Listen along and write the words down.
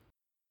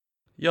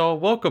Y'all,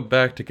 welcome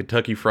back to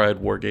Kentucky Fried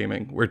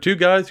Wargaming, where two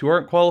guys who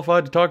aren't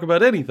qualified to talk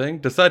about anything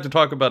decide to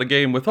talk about a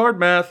game with hard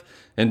math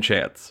and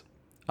chance.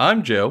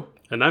 I'm Joe.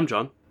 And I'm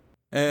John.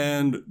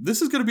 And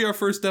this is going to be our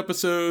first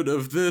episode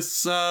of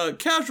this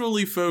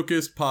casually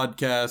focused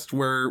podcast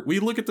where we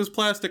look at this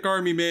Plastic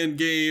Army Man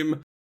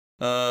game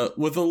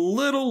with a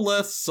little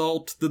less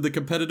salt than the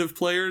competitive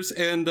players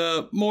and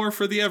more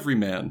for the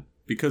everyman.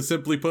 Because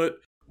simply put,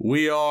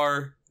 we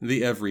are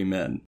the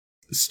everymen.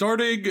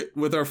 Starting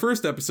with our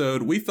first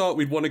episode, we thought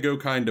we'd want to go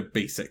kind of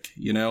basic,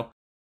 you know?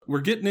 We're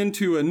getting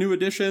into a new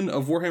edition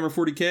of Warhammer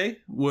 40k,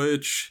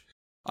 which,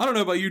 I don't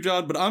know about you,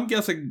 John, but I'm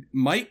guessing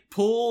might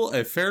pull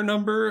a fair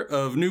number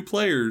of new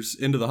players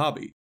into the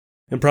hobby.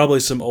 And probably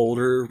some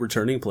older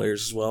returning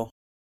players as well.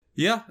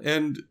 Yeah,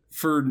 and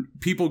for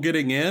people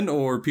getting in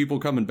or people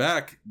coming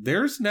back,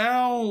 there's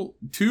now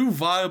two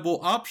viable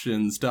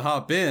options to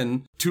hop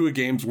in to a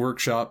Games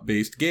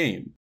Workshop-based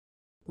game.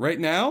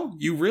 Right now,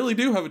 you really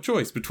do have a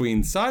choice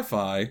between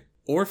sci-fi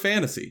or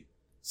fantasy.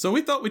 So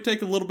we thought we'd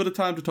take a little bit of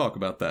time to talk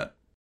about that.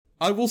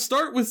 I will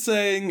start with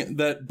saying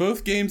that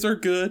both games are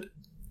good,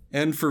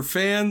 and for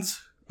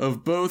fans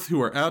of both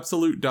who are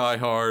absolute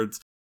diehards,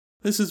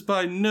 this is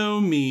by no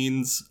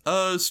means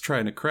us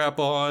trying to crap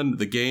on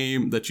the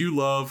game that you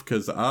love,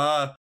 because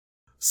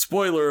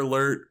spoiler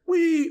alert,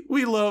 we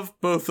love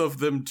both of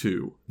them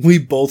too. We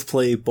both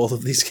play both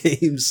of these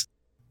games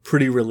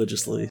pretty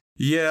religiously.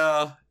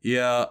 Yeah.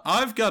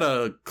 I've got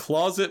a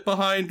closet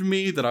behind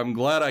me that I'm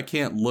glad I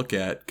can't look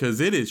at,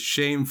 because it is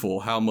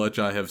shameful how much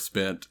I have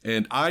spent.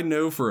 And I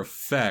know for a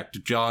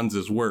fact John's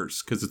is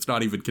worse, because it's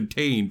not even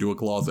contained to a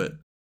closet.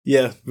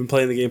 Yeah, I've been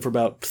playing the game for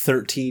about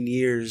 13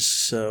 years,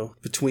 so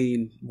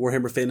between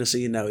Warhammer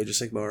Fantasy and now Age of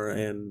Sigmar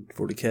and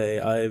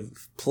 40k,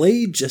 I've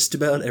played just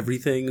about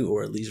everything,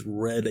 or at least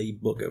read a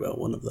book about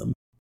one of them.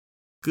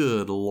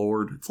 Good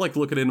lord. It's like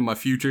looking into my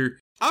future.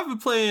 I've been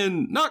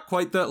playing not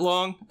quite that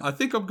long. I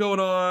think I'm going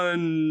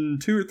on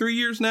 2 or 3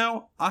 years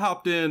now. I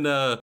hopped in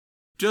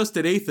just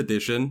at 8th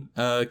edition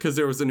because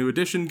there was a new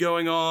edition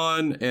going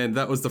on, and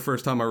that was the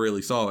first time I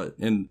really saw it.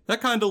 And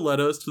that kind of led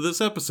us to this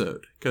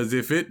episode, because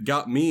if it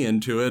got me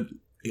into it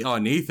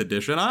on 8th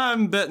edition,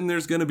 I'm betting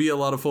there's going to be a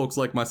lot of folks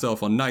like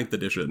myself on 9th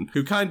edition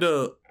who kind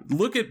of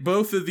look at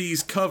both of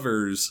these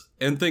covers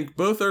and think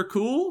both are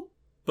cool,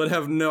 but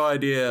have no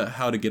idea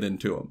how to get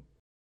into them.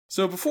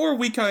 So before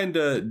we kind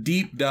of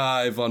deep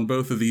dive on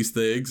both of these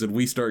things and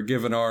we start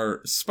giving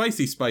our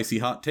spicy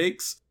hot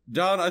takes,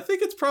 John, I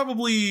think it's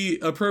probably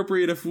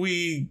appropriate if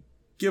we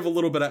give a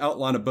little bit of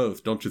outline of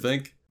both, don't you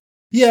think?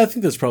 Yeah, I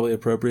think that's probably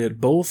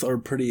appropriate. Both are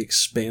pretty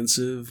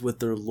expansive with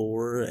their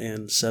lore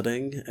and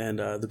setting, and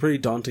they're pretty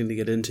daunting to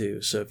get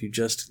into. So if you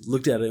just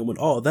looked at it and went,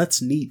 oh,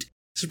 that's neat,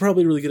 this is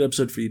probably a really good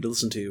episode for you to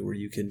listen to, where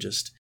you can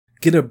just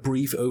get a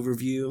brief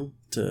overview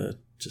to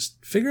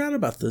just figure out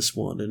about this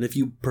one, and if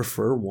you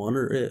prefer one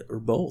or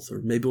both,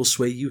 or maybe we'll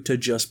sway you to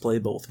just play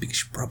both,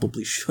 because you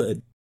probably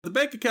should. The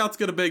bank account's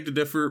gonna beg to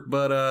differ,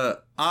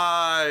 but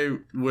I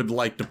would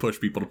like to push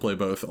people to play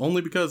both,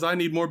 only because I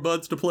need more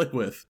buds to play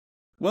with.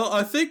 Well,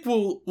 I think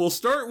we'll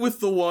start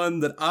with the one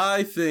that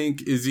I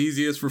think is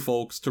easiest for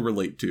folks to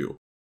relate to.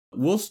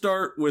 We'll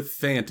start with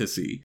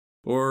fantasy,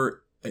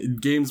 or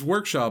Games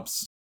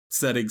Workshop's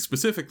setting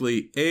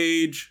specifically,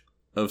 Age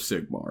of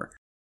Sigmar.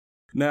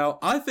 Now,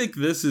 I think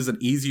this is an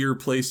easier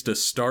place to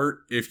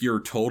start if you're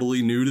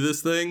totally new to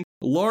this thing,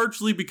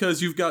 largely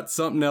because you've got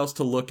something else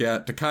to look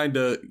at to kind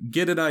of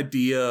get an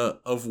idea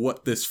of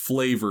what this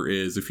flavor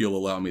is, if you'll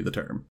allow me the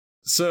term.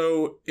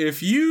 So,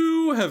 if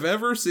you have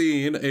ever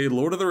seen a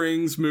Lord of the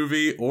Rings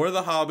movie, or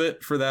The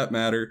Hobbit for that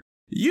matter,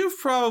 you've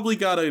probably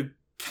got a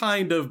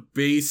kind of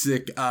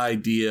basic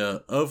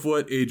idea of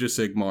what Age of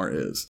Sigmar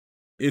is.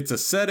 It's a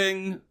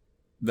setting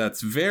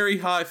that's very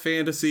high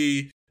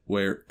fantasy,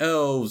 where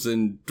elves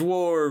and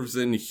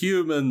dwarves and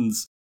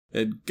humans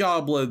and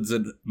goblins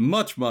and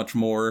much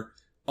more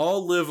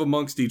all live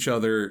amongst each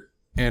other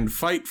and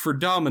fight for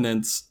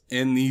dominance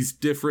in these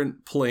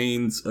different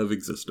planes of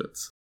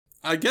existence.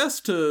 I guess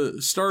to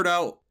start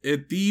out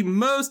at the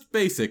most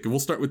basic, we'll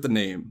start with the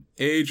name,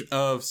 Age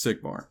of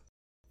Sigmar.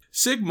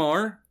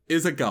 Sigmar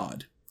is a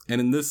god,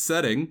 and in this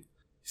setting,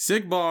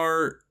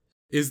 Sigmar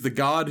is the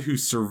god who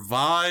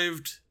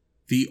survived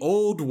the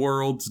old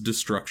world's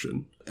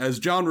destruction. As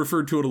John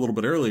referred to it a little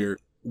bit earlier,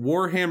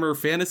 Warhammer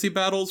Fantasy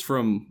Battles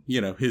from,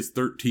 his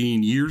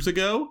 13 years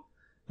ago.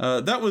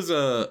 That was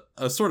a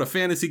sort of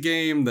fantasy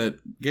game that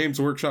Games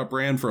Workshop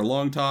ran for a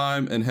long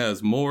time and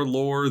has more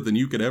lore than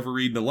you could ever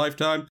read in a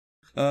lifetime.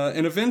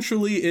 And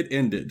eventually it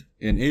ended.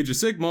 And Age of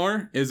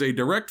Sigmar is a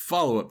direct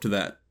follow-up to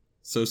that.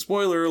 So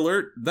spoiler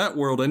alert, that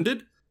world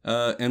ended,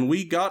 and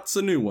we got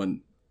a new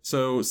one.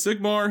 So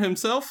Sigmar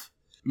himself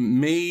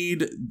he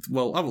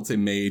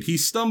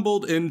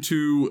stumbled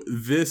into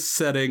this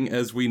setting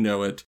as we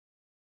know it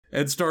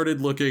and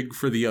started looking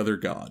for the other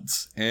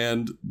gods.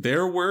 And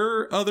there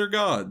were other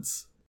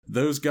gods.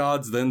 Those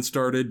gods then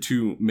started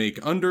to make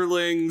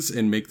underlings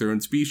and make their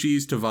own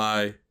species to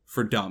vie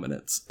for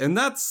dominance. And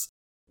that's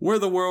where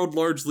the world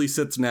largely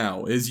sits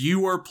now, is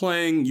you are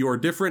playing your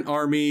different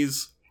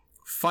armies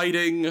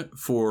fighting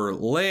for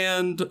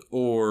land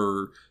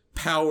or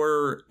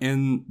power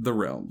in the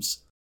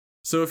realms.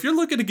 So if you're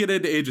looking to get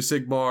into Age of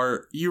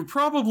Sigmar, you're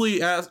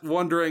probably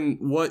wondering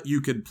what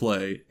you could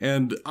play.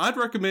 And I'd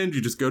recommend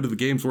you just go to the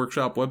Games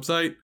Workshop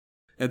website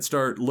and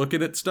start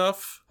looking at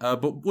stuff.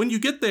 But when you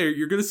get there,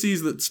 you're going to see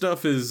that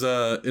stuff is,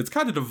 it's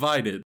kind of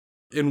divided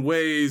in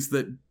ways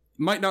that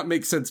might not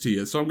make sense to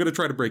you. So I'm going to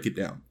try to break it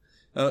down.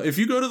 If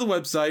you go to the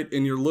website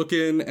and you're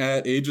looking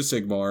at Age of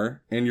Sigmar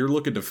and you're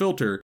looking to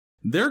filter,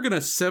 they're going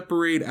to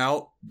separate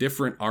out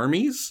different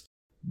armies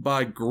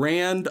by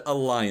grand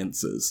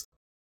alliances.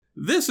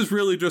 This is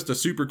really just a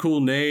super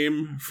cool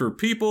name for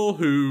people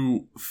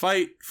who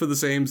fight for the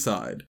same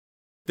side.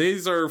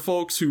 These are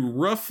folks who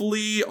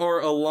roughly are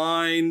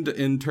aligned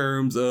in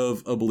terms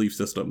of a belief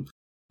system.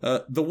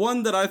 The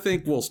one that I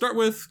think we'll start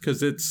with,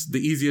 because it's the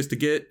easiest to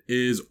get,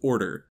 is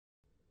Order.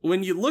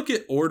 When you look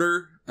at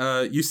Order,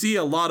 you see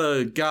a lot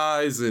of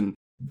guys in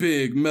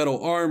big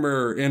metal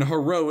armor and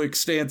heroic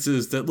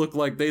stances that look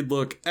like they'd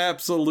look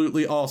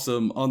absolutely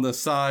awesome on the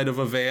side of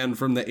a van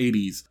from the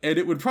 80s. And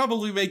it would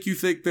probably make you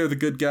think they're the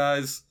good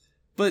guys,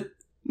 but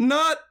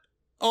not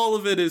all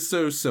of it is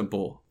so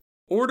simple.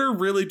 Order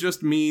really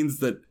just means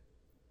that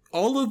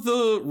all of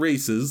the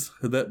races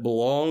that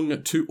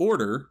belong to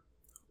Order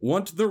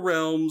want the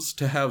realms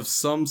to have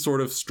some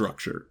sort of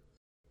structure.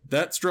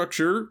 That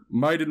structure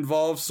might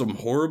involve some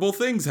horrible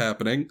things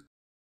happening,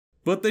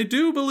 but they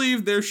do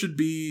believe there should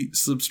be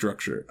some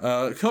structure.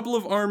 A couple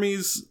of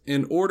armies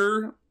in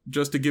Order,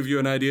 just to give you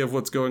an idea of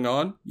what's going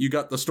on. You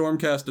got the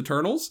Stormcast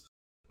Eternals,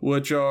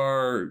 which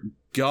are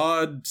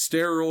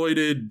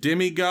god-steroided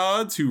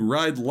demigods who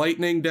ride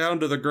lightning down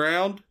to the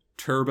ground.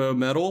 Turbo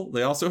metal.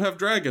 They also have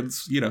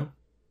dragons,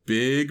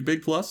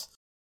 big plus.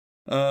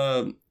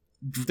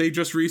 They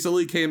just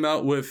recently came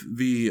out with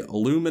the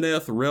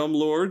Lumineth Realm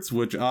Lords,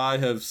 which I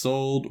have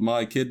sold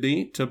my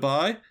kidney to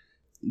buy.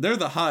 They're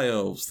the high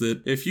elves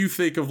that, if you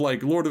think of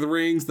like Lord of the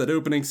Rings, that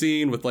opening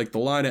scene with like the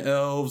line of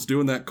elves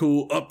doing that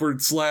cool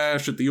upward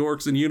slash at the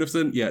orcs in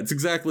unison, yeah, it's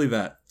exactly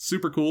that.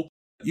 Super cool.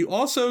 You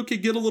also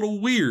could get a little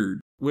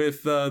weird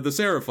with the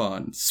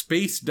Seraphon,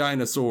 space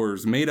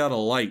dinosaurs made out of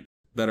light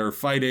that are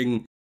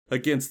fighting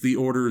against the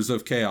Orders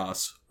of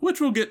Chaos, which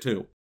we'll get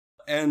to.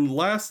 And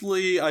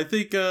lastly, I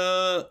think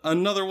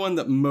another one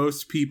that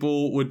most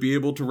people would be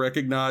able to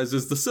recognize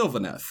is the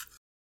Sylvaneth,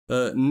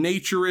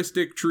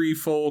 naturistic tree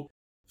folk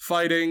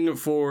fighting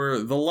for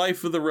the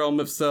life of the realm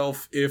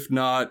itself, if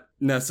not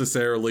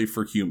necessarily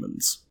for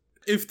humans.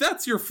 If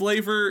that's your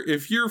flavor,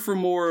 if you're for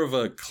more of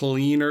a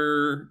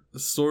cleaner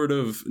sort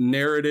of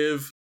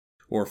narrative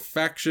or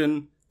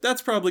faction,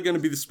 that's probably going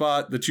to be the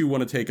spot that you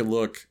want to take a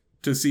look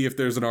to see if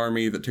there's an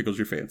army that tickles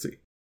your fancy.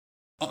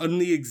 On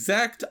the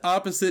exact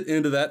opposite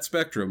end of that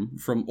spectrum,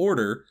 from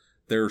Order,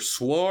 their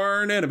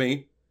sworn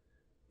enemy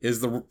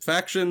is the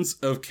factions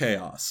of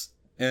Chaos.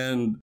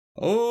 And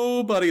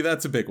oh, buddy,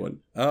 that's a big one.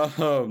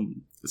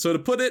 So to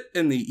put it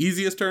in the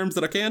easiest terms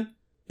that I can,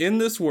 in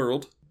this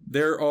world,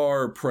 there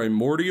are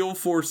primordial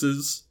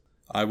forces,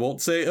 I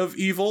won't say of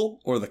evil,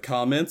 or the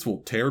comments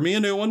will tear me a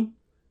new one,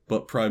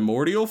 but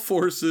primordial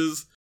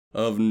forces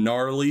of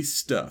gnarly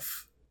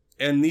stuff.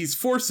 And these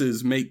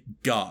forces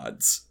make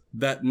gods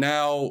that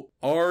now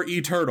are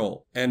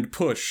eternal and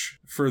push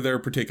for their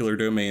particular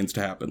domains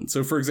to happen.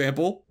 So for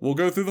example, we'll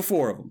go through the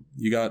four of them.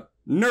 You got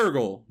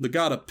Nurgle, the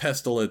god of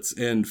pestilence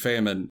and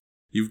famine.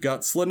 You've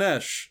got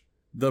Slaanesh,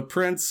 the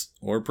prince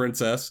or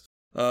princess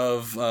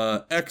of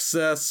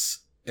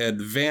excess and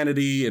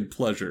vanity and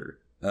pleasure.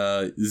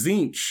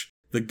 Tzeentch,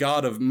 the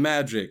god of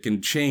magic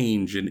and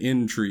change and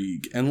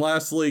intrigue. And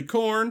lastly,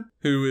 Khorne,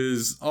 who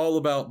is all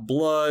about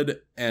blood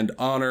and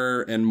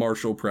honor and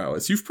martial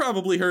prowess. You've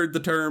probably heard the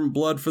term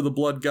blood for the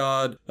blood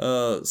god,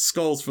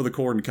 skulls for the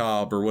corn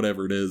cob, or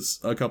whatever it is,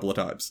 a couple of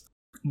times.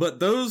 But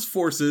those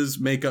forces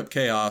make up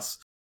Chaos,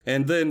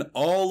 and then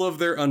all of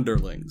their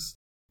underlings.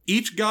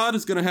 Each god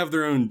is going to have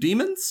their own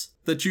demons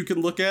that you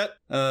can look at,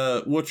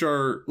 which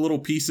are little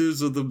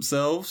pieces of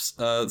themselves,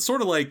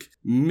 sort of like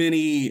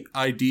mini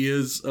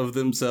ideas of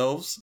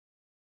themselves.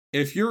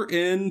 If you're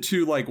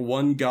into like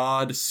one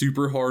god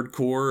super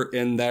hardcore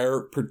in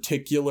their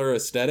particular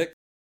aesthetic,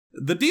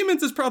 the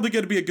demons is probably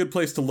going to be a good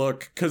place to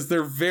look because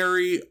they're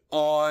very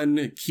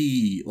on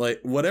key. Like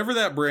whatever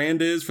that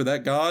brand is for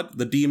that god,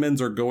 the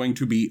demons are going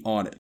to be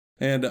on it.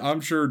 And I'm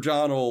sure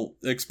John will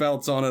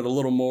expound on it a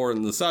little more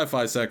in the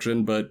sci-fi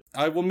section, but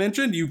I will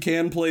mention you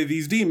can play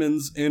these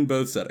demons in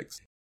both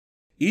settings.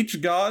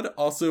 Each god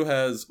also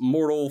has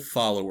mortal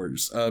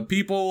followers,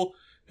 people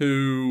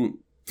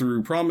who,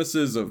 through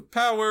promises of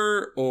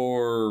power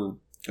or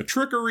a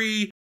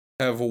trickery,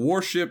 have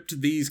worshipped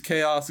these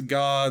chaos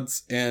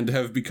gods and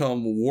have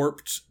become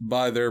warped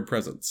by their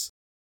presence.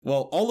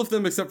 Well, all of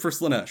them except for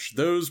Slaanesh.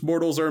 Those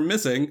mortals are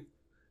missing.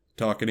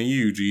 Talking to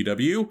you,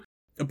 GW.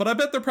 But I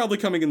bet they're probably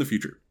coming in the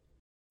future.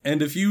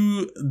 And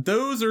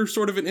those are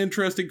sort of an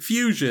interesting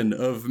fusion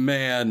of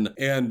man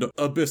and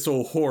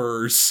abyssal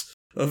horrors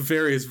of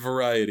various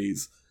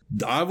varieties.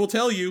 I will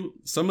tell you,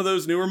 some of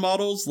those newer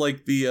models,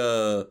 like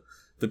the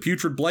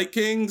Putrid Blight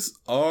Kings,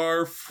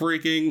 are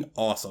freaking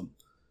awesome.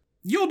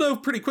 you'll know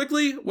pretty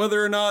quickly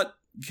whether or not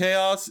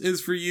Chaos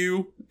is for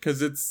you,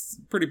 because it's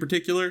pretty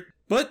particular.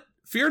 But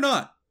fear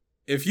not.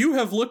 If you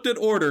have looked at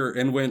Order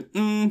and went,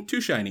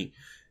 too shiny,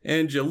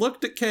 and you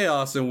looked at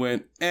Chaos and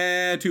went,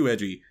 too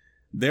edgy,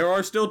 there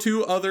are still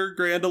 2 other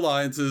Grand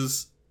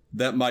Alliances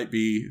that might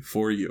be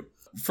for you.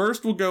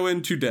 First, we'll go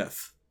into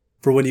Death.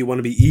 For when you want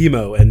to be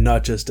emo and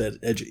not just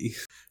edgy.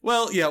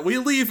 Well, yeah, we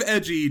leave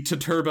edgy to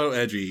turbo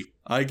edgy.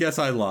 I guess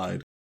I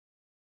lied.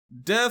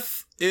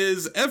 Death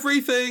is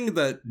everything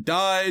that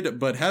died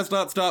but has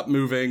not stopped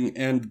moving,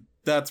 and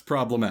that's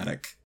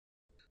problematic.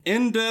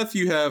 In Death,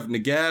 you have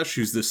Nagash,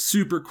 who's this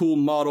super cool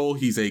model.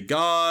 He's a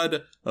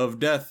god of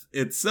death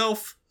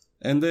itself,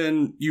 and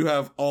then you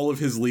have all of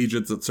his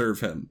legions that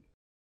serve him.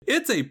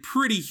 It's a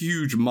pretty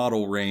huge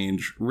model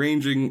range,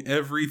 ranging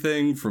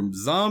everything from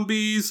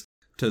zombies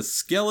to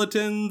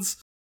skeletons,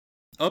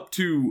 up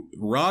to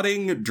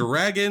rotting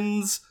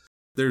dragons.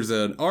 There's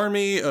an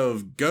army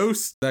of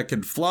ghosts that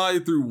can fly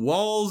through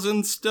walls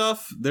and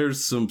stuff.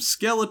 There's some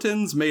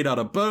skeletons made out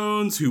of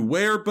bones who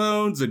wear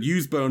bones and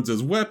use bones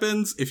as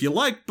weapons. If you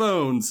like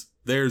bones,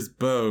 there's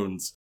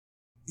bones.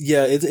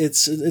 Yeah,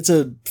 it's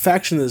a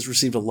faction that has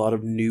received a lot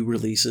of new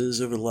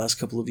releases over the last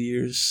couple of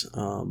years,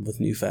 with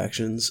new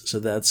factions. So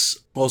that's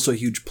also a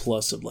huge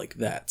plus of like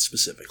that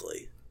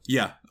specifically.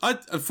 Yeah,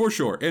 for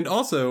sure. And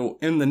also,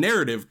 in the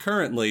narrative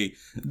currently,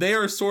 they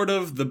are sort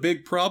of the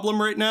big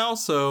problem right now,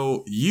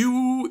 so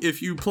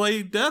if you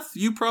play Death,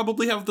 you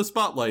probably have the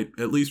spotlight,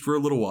 at least for a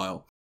little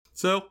while.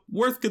 So,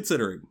 worth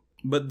considering.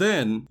 But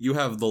then, you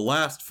have the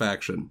last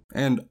faction,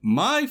 and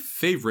my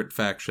favorite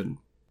faction,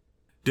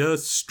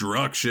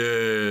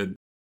 Destruction.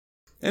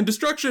 And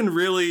Destruction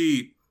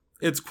really,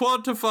 it's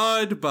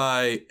quantified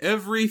by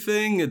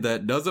everything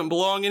that doesn't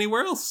belong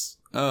anywhere else.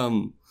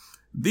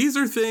 These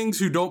are things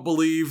who don't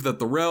believe that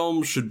the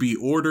realm should be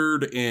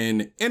ordered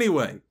in any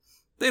way.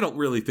 They don't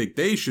really think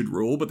they should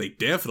rule, but they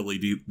definitely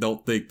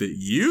don't think that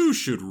you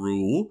should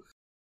rule.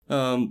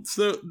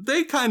 So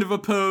they kind of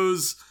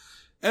oppose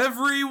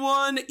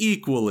everyone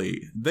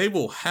equally. They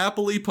will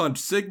happily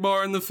punch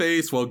Sigmar in the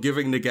face while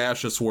giving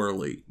Nagash a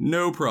swirly.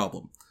 No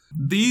problem.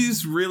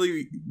 These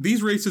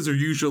races are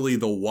usually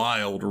the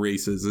wild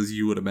races, as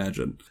you would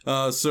imagine.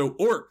 So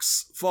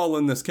orcs fall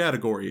in this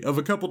category of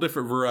a couple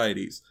different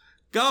varieties.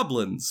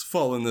 Goblins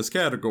fall in this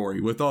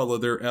category with all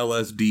of their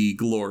LSD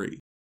glory.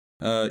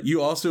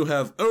 You also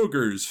have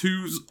ogres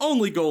whose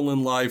only goal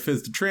in life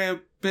is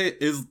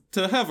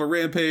to have a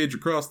rampage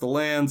across the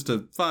lands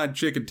to find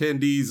chicken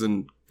tendies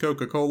and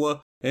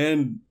Coca-Cola.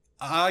 And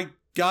I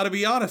gotta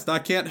be honest, I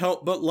can't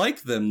help but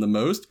like them the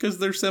most because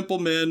they're simple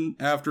men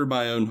after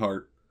my own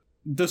heart.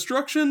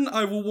 Destruction,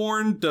 I will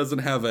warn, doesn't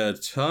have a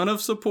ton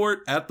of support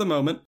at the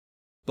moment,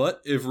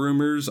 but if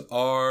rumors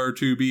are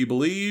to be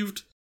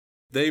believed,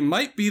 they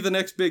might be the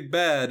next big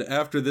bad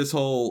after this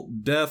whole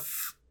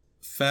Death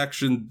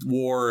faction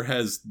war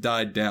has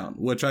died down,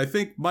 which I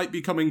think might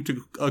be coming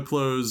to a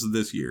close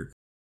this year.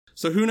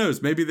 So who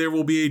knows, maybe there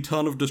will be a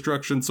ton of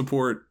Destruction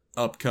support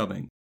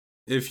upcoming.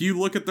 If you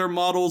look at their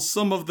models,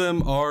 some of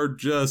them are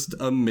just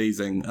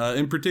amazing.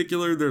 In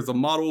particular, there's a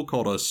model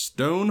called a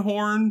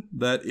Stonehorn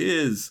that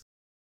is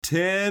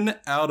 10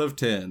 out of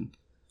 10.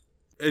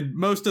 And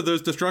most of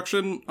those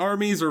Destruction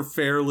armies are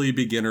fairly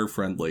beginner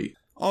friendly.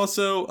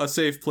 Also, a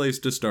safe place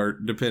to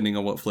start, depending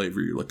on what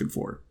flavor you're looking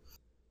for.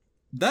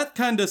 That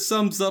kind of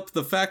sums up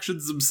the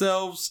factions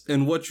themselves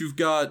and what you've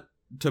got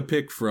to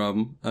pick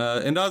from.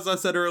 And as I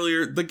said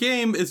earlier, the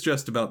game is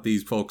just about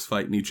these folks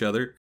fighting each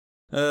other.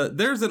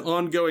 There's an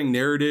ongoing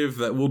narrative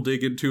that we'll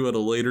dig into at a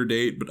later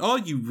date, but all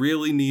you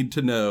really need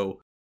to know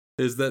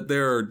is that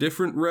there are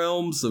different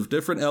realms of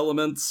different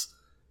elements,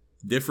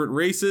 different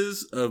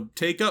races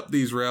take up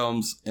these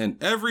realms, and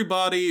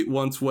everybody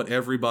wants what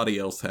everybody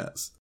else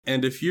has.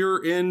 And if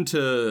you're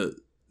into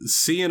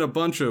seeing a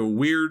bunch of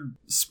weird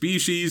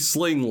species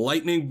sling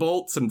lightning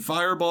bolts and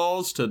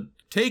fireballs to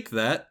take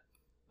that,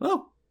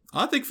 well,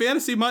 I think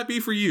fantasy might be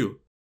for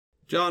you.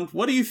 John,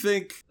 what do you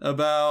think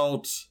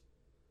about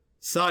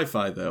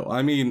sci-fi, though?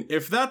 I mean,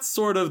 if that's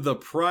sort of the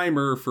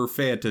primer for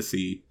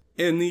fantasy,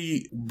 in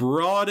the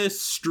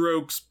broadest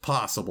strokes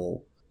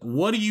possible,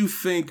 what do you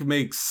think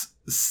makes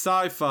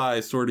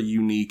sci-fi sort of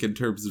unique in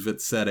terms of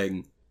its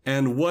setting,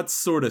 and what's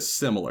sort of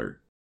similar?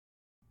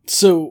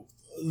 So,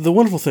 the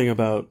wonderful thing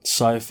about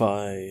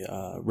sci-fi,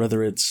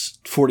 whether it's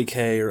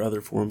 40K or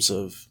other forms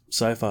of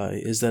sci-fi,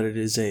 is that it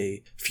is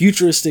a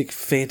futuristic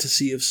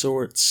fantasy of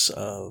sorts.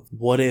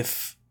 What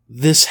if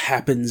this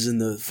happens in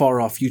the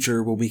far-off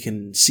future when we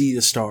can see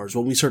the stars,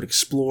 when we start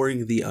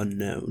exploring the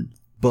unknown?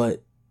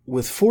 But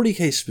with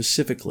 40K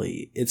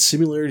specifically, its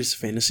similarities to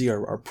fantasy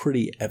are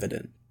pretty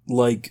evident.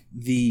 Like,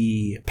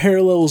 the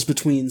parallels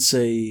between,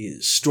 say,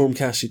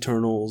 Stormcast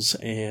Eternals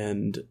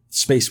and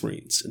Space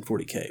Marines in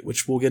 40K,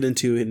 which we'll get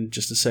into in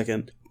just a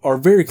second, are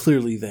very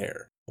clearly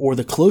there. Or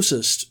the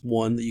closest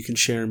one that you can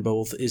share in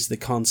both is the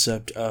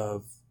concept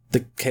of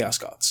the Chaos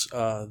Gods.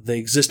 They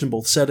exist in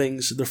both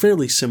settings. They're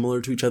fairly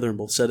similar to each other in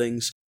both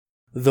settings.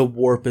 The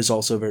warp is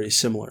also very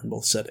similar in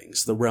both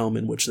settings, the realm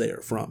in which they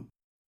are from.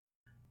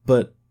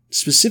 But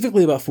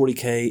specifically about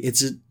 40K,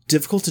 it's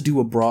difficult to do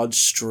a broad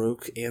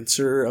stroke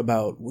answer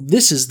about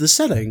this is the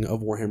setting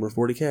of Warhammer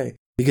 40K,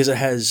 because it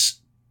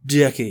has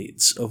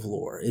decades of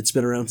lore. It's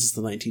been around since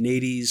the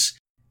 1980s.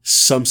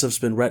 Some stuff's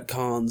been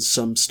retcons,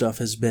 some stuff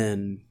has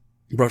been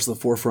brought to the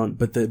forefront,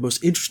 but the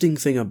most interesting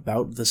thing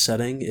about the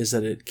setting is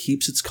that it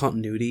keeps its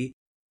continuity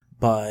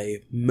by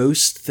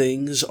most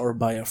things are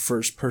by a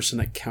first-person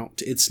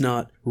account. It's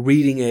not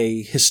reading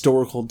a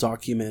historical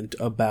document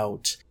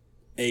about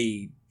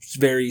a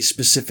very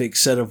specific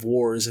set of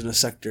wars in a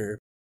sector.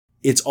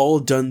 It's all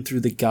done through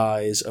the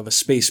guise of a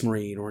Space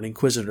Marine or an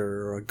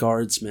Inquisitor or a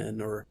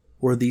Guardsman or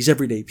these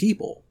everyday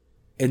people.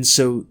 And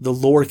so the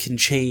lore can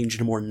change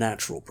in a more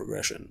natural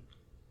progression.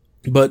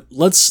 But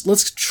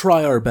let's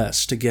try our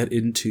best to get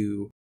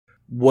into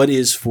what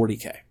is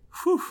 40K.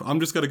 Whew, I'm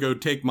just going to go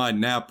take my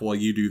nap while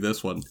you do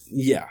this one.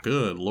 Yeah.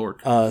 Good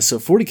Lord. So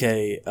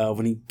 40K,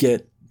 when you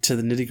get to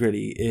the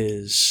nitty-gritty,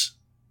 is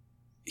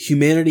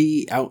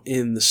humanity out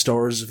in the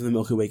stars of the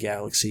Milky Way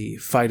galaxy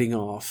fighting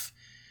off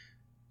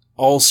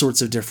all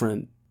sorts of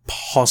different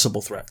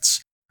possible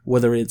threats.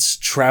 Whether it's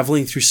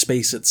traveling through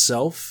space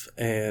itself,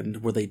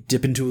 and where they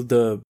dip into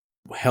the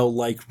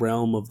hell-like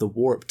realm of the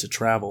warp to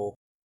travel,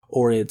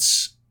 or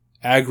it's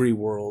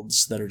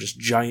agri-worlds that are just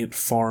giant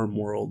farm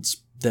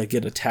worlds that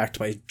get attacked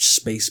by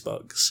space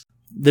bugs.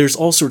 There's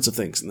all sorts of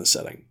things in this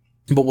setting,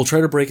 but we'll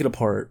try to break it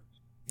apart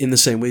in the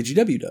same way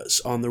GW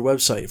does on their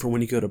website for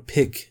when you go to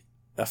pick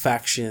a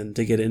faction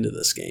to get into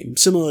this game,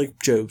 similar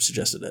like Joe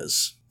suggested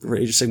as for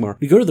Age of Sigmar.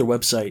 You go to their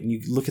website and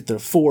you look at the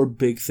 4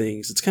 big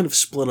things. It's kind of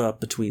split up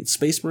between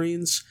Space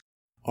Marines,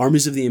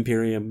 Armies of the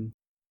Imperium,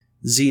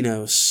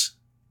 Xenos,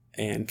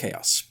 and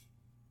Chaos.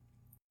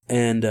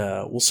 And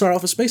we'll start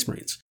off with Space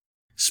Marines.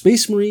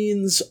 Space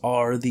Marines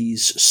are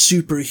these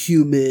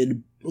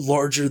superhuman,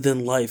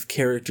 larger-than-life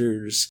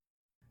characters.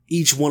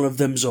 Each one of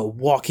them's a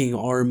walking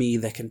army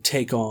that can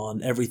take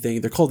on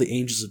everything. They're called the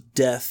Angels of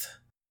Death.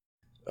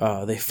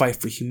 They fight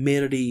for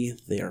humanity.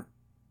 They are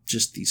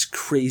just these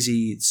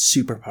crazy,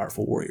 super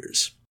powerful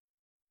warriors.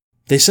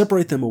 They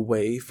separate them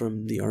away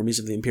from the Armies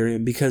of the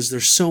Imperium because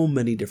there's so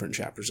many different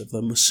chapters of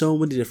them, so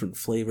many different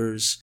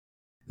flavors,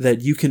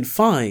 that you can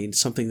find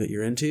something that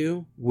you're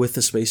into with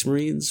the Space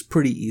Marines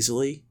pretty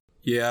easily.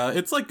 Yeah,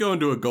 it's like going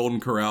to a Golden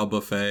Corral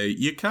buffet.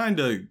 You kind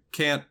of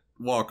can't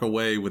walk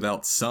away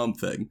without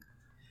something.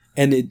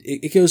 And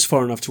it goes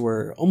far enough to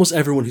where almost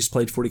everyone who's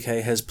played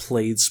 40K has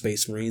played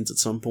Space Marines at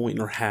some point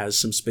or has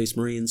some Space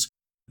Marines.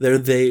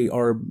 They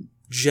are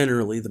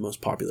generally the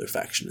most popular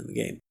faction in the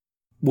game,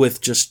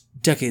 with just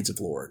decades of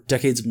lore,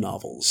 decades of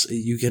novels.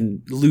 You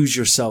can lose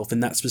yourself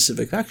in that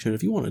specific faction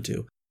if you wanted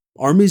to.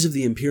 Armies of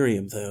the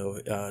Imperium,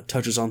 though,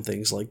 touches on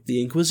things like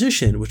the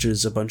Inquisition, which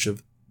is a bunch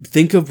of,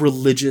 think of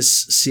religious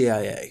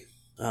CIA.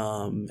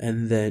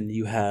 And then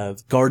you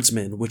have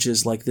Guardsmen, which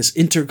is like this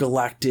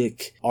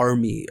intergalactic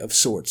army of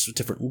sorts, with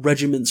different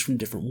regiments from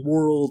different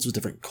worlds, with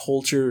different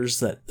cultures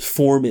that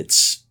form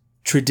its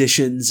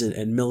traditions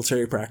and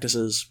military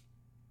practices.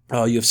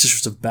 You have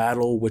Sisters of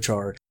Battle, which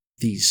are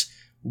these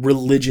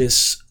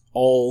religious,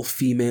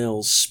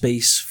 all-female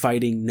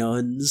space-fighting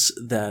nuns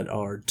that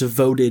are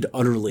devoted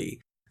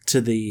utterly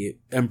to the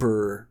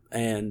Emperor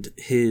and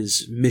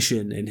his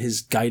mission and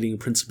his guiding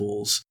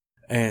principles,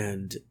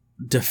 and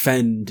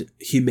defend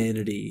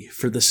humanity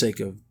for the sake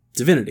of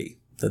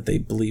divinity that they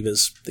believe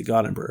is the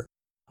God Emperor.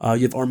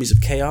 You have Armies of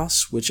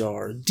Chaos, which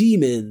are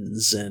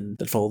demons and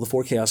that follow the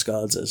 4 Chaos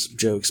Gods, as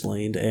Joe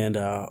explained, and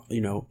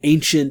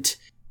ancient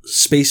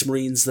Space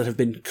Marines that have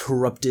been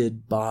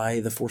corrupted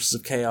by the forces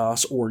of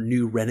chaos, or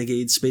new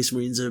renegade Space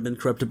Marines that have been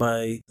corrupted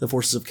by the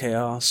forces of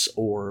chaos,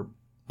 or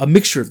a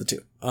mixture of the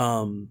two.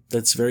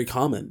 That's very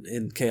common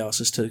in Chaos,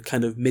 is to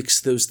kind of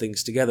mix those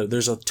things together.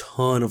 There's a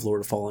ton of lore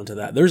to fall into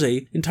that. There's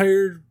a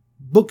entire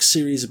book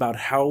series about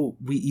how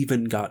we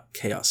even got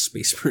Chaos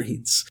Space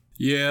Marines.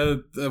 Yeah,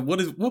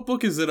 what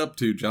book is it up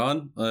to,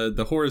 John?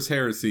 The Horus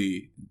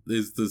Heresy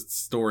is the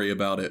story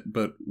about it,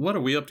 but what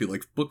are we up to,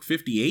 like book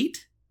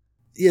 58?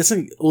 Yeah,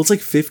 it's like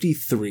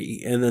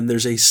 53, and then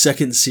there's a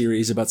second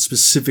series about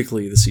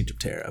specifically the Siege of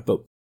Terra,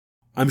 but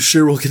I'm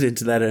sure we'll get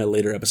into that in a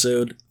later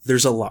episode.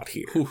 There's a lot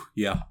here. Whew,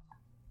 yeah.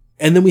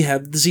 And then we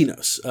have the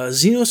Xenos.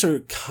 Xenos are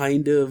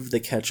kind of the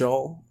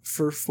catch-all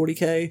for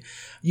 40K.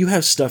 You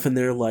have stuff in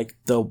there like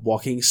the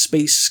walking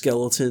space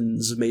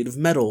skeletons made of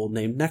metal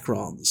named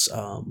Necrons.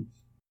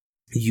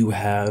 You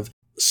have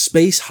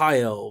space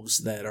high elves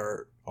that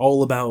are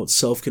all about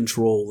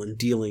self-control and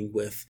dealing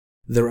with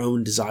their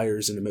own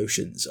desires and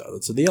emotions.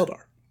 So the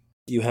Eldar.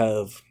 You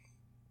have,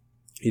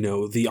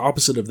 the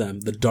opposite of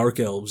them, the dark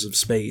elves of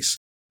space.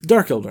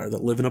 Dark Eldar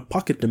that live in a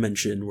pocket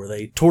dimension where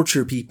they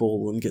torture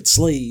people and get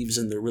slaves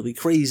and they're really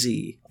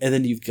crazy. And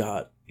then you've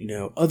got,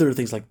 other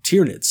things like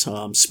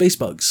Tyranids, space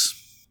bugs.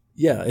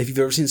 Yeah, if you've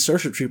ever seen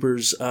Starship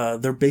Troopers,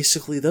 they're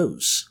basically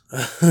those.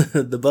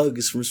 The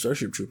bugs from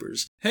Starship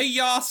Troopers. Hey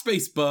ya,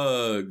 space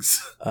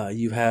bugs!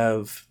 You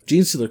have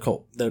Genestealer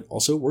Cult that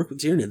also work with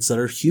Tyranids that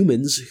are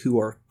humans who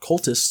are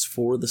cultists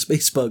for the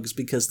space bugs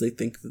because they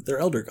think that they're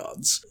elder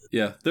gods.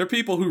 Yeah, they're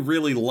people who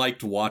really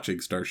liked watching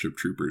Starship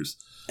Troopers.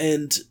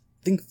 And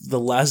think the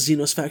last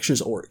Xenos faction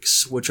is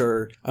Orcs, which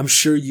are, I'm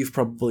sure you've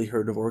probably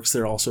heard of Orcs.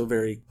 They're also a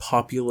very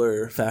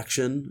popular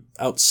faction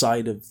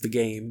outside of the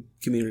game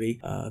community.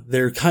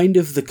 They're kind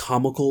of the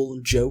comical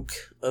joke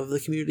of the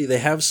community. They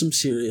have some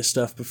serious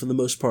stuff, but for the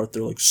most part,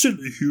 they're like,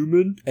 silly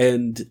human.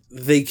 And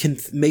they can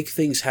make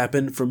things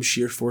happen from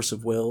sheer force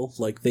of will.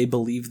 Like, they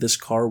believe this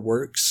car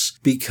works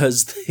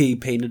because they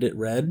painted it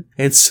red,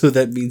 and so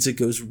that means it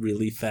goes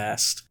really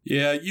fast.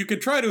 Yeah, you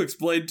could try to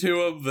explain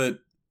to them that,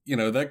 you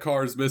know, that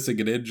car's missing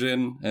an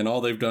engine, and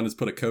all they've done is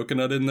put a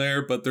coconut in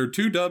there, but they're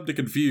too dumb to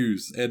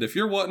confuse. And if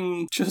you're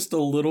wanting just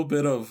a little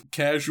bit of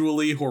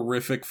casually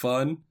horrific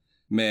fun,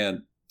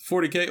 man,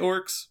 40k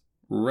Orcs,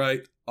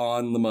 right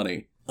on the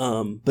money.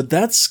 But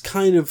that's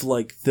kind of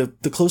like the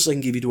closest I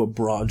can give you to a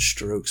broad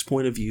strokes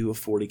point of view of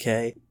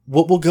 40k.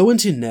 What we'll go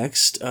into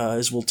next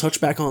is we'll touch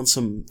back on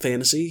some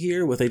fantasy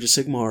here with Age of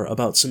Sigmar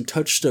about some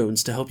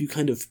touchstones to help you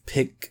kind of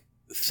pick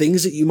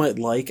things that you might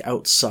like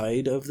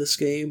outside of this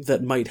game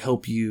that might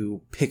help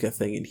you pick a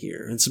thing in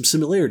here, and some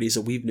similarities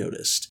that we've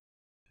noticed.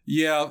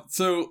 Yeah,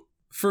 so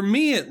for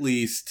me at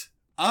least,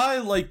 I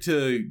like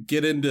to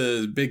get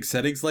into big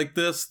settings like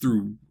this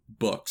through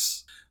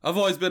books. I've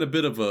always been a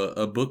bit of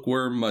a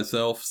bookworm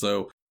myself,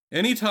 so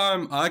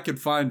anytime I could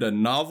find a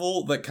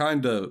novel that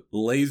kind of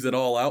lays it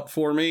all out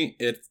for me,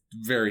 it's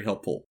very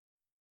helpful.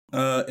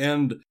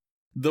 And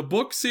the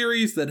book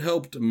series that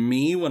helped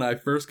me when I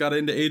first got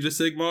into Age of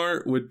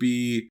Sigmar would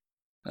be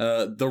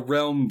the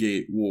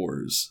Realmgate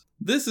Wars.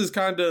 This is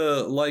kind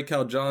of like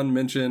how John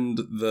mentioned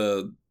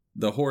the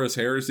Horus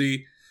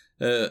Heresy.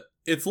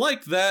 It's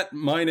like that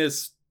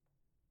minus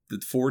the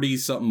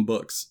 40-something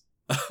books,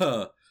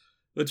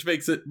 which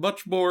makes it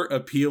much more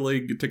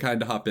appealing to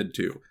kind of hop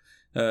into.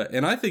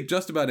 And I think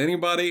just about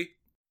anybody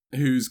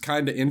who's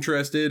kind of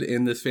interested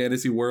in this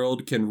fantasy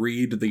world can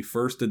read the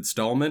first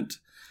installment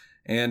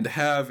and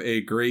have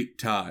a great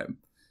time.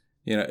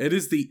 You know, it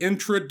is the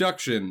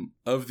introduction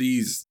of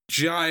these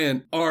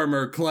giant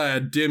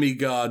armor-clad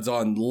demigods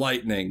on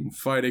lightning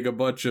fighting a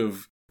bunch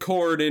of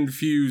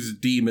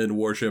Khorne-infused demon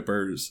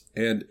worshippers,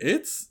 and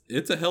it's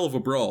a hell of a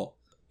brawl.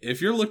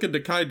 If you're looking to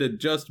kind of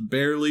just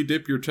barely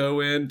dip your toe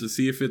in to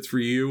see if it's for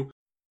you,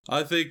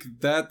 I think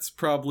that's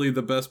probably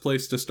the best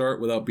place to start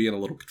without being a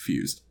little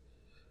confused.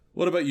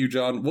 What about you,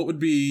 John? What would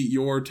be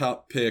your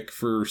top pick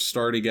for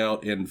starting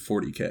out in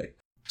 40k?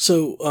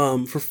 So,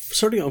 for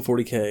starting on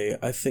 40k,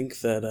 I think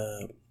that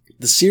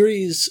the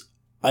series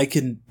I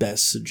can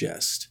best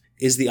suggest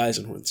is the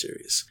Eisenhorn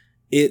series.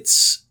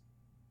 It's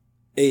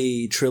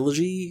a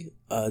trilogy.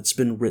 It's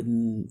been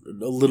written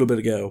a little bit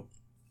ago,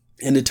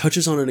 and it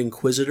touches on an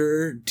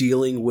Inquisitor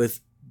dealing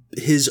with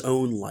his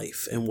own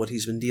life and what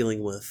he's been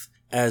dealing with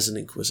as an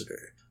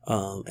Inquisitor.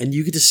 And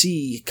you get to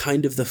see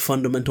kind of the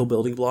fundamental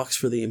building blocks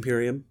for the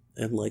Imperium,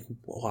 and like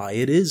why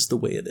it is the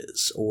way it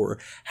is, or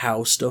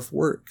how stuff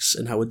works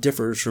and how it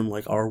differs from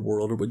like our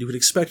world or what you would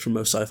expect from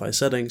most sci-fi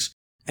settings.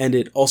 And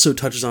it also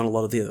touches on a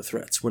lot of the other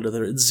threats,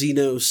 whether it's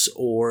Xenos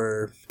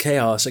or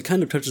Chaos. It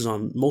kind of touches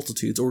on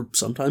multitudes, or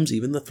sometimes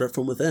even the threat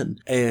from within.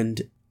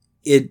 And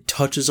it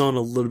touches on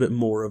a little bit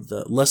more of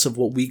the, less of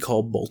what we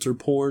call bolter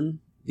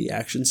porn, the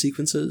action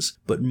sequences,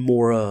 but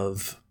more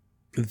of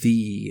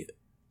the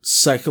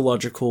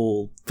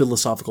psychological,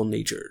 philosophical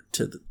nature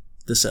to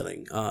the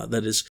setting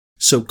that is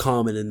so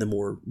common in the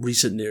more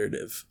recent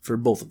narrative for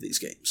both of these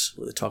games,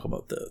 where they talk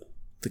about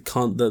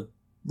the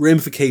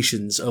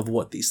ramifications of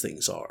what these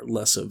things are,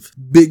 less of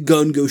big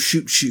gun, go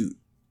shoot.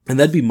 And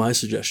that'd be my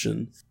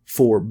suggestion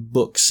for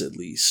books, at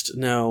least.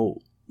 Now,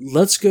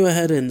 let's go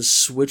ahead and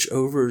switch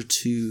over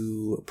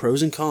to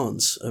pros and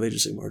cons of Age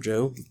of Sigmar,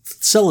 Joe.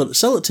 Sell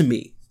it to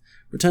me.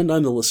 Pretend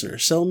I'm the listener.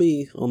 Sell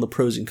me on the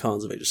pros and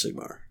cons of Age of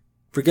Sigmar.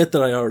 Forget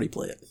that I already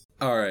play it.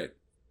 Alright.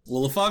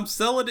 Well, if I'm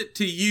selling it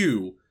to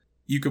you,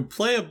 you can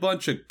play a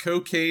bunch of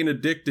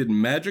cocaine-addicted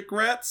magic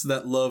rats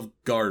that love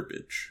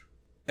garbage.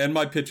 And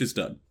my pitch is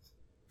done.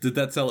 Did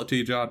that sell it to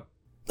you, John?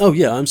 Oh,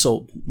 yeah, I'm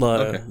sold.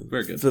 Okay,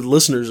 very good. For the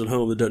listeners at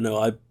home that don't know,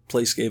 I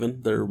play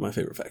Skaven. They're my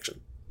favorite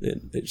faction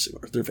in Age of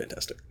Sigmar. They're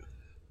fantastic.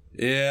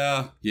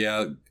 Yeah.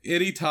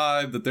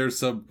 Anytime that there's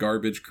some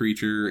garbage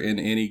creature in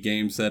any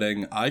game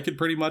setting, I could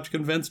pretty much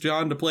convince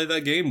John to play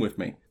that game with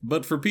me.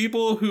 But for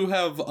people who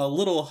have a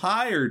little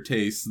higher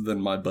taste than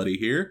my buddy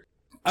here,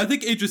 I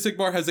think Age of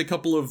Sigmar has a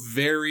couple of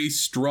very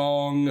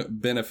strong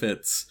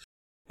benefits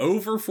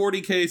over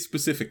 40k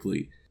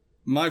specifically.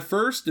 My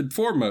first and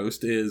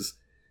foremost is,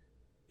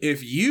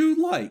 if you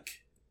like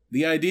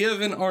the idea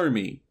of an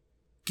army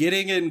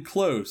getting in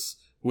close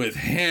with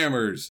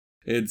hammers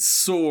and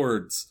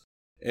swords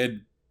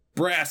and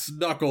brass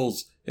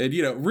knuckles and,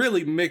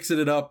 really mixing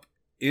it up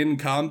in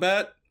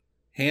combat,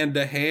 hand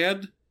to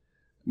hand,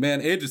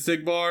 man, Age of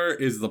Sigmar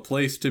is the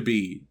place to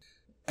be.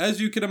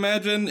 As you can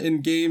imagine,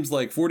 in games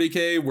like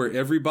 40k, where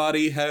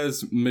everybody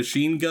has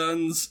machine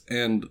guns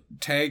and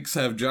tanks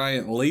have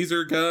giant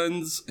laser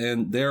guns,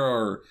 and there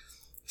are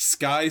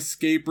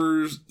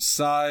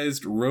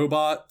skyscrapers-sized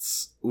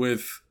robots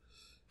with,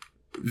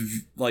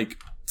 like,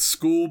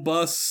 school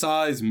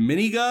bus-sized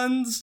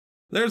miniguns,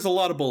 there's a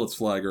lot of bullets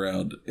flying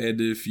around. And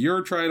if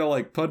you're trying to,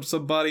 like, punch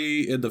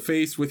somebody in the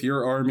face with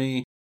your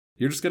army,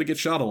 you're just going to get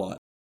shot a lot.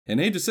 In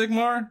Age of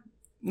Sigmar,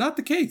 not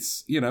the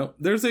case. You know,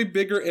 there's a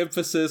bigger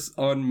emphasis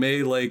on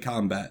melee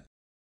combat.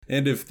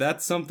 And if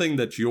that's something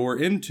that you're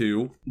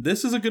into,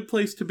 this is a good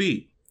place to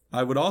be.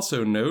 I would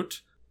also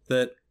note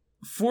that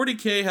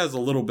 40k has a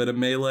little bit of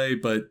melee,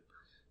 but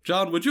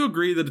John, would you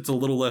agree that it's a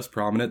little less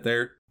prominent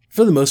there?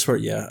 For the most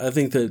part, yeah. I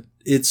think that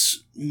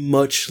it's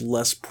much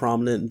less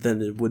prominent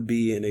than it would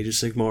be in Age of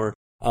Sigmar.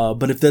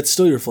 But if that's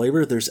still your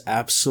flavor, there's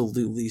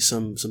absolutely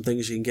some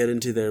things you can get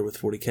into there with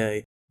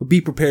 40k. But be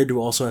prepared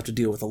to also have to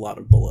deal with a lot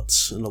of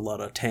bullets and a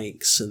lot of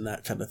tanks and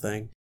that kind of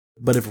thing.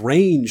 But if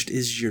ranged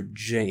is your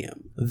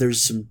jam,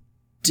 there's some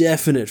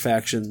definite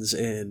factions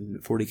in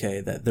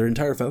 40k that their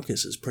entire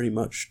focus is pretty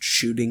much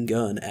shooting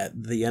gun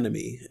at the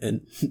enemy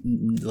and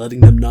letting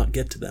them not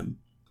get to them.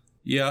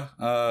 Yeah,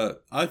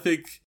 I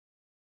think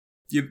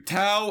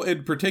Tau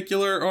in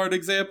particular are an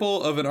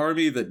example of an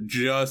army that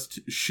just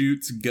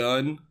shoots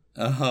gun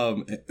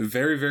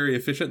very, very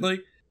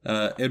efficiently.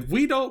 And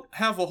we don't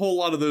have a whole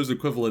lot of those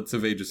equivalents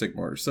of Age of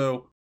Sigmar.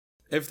 So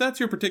if that's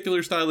your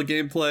particular style of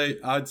gameplay,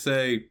 I'd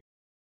say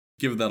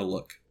give that a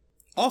look.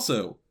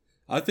 Also,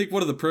 I think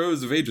one of the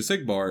pros of Age of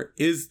Sigmar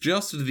is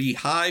just the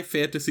high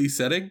fantasy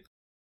setting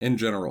in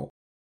general.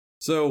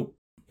 So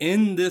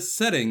in this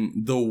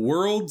setting, the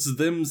worlds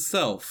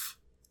themselves,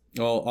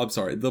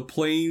 the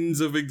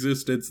planes of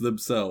existence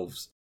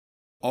themselves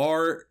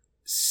are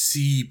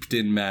seeped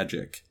in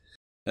magic.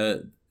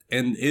 And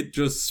it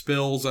just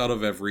spills out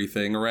of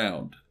everything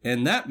around.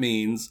 And that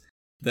means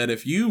that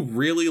if you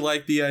really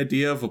like the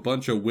idea of a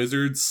bunch of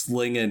wizards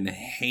slinging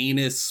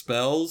heinous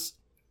spells,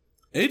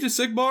 Age of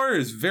Sigmar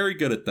is very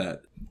good at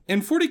that.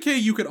 In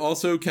 40k, you can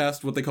also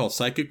cast what they call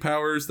psychic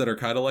powers that are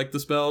kind of like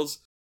the spells.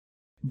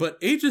 But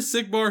Age of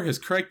Sigmar has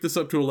cranked this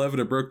up to 11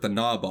 and broke the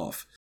knob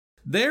off.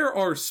 There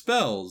are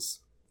spells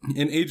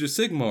in Age of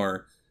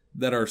Sigmar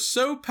that are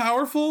so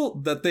powerful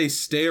that they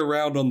stay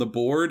around on the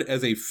board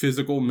as a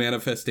physical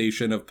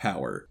manifestation of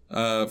power.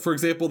 For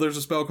example, there's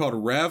a spell called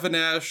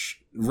Ravanash's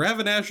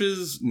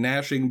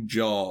Gnashing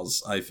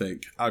Jaws, I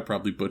think. I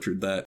probably butchered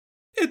that.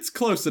 It's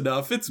close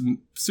enough. It's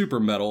super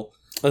metal.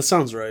 That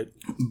sounds right.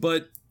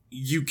 But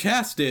you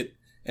cast it,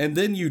 and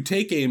then you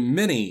take a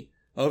mini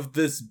of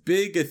this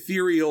big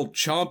ethereal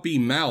chompy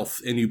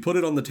mouth, and you put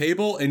it on the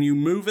table, and you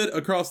move it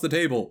across the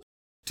table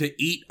to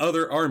eat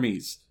other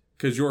armies.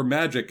 Because your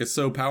magic is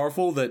so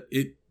powerful that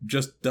it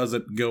just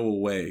doesn't go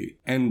away.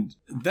 And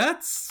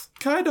that's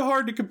kind of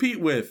hard to compete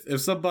with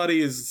if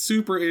somebody is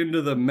super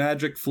into the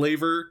magic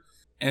flavor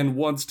and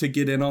wants to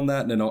get in on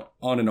that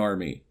on an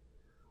army.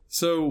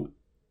 So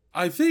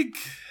I think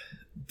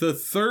the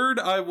third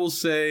I will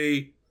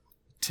say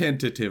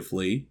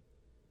tentatively,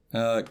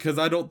 because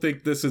I don't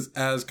think this is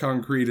as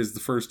concrete as the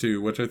first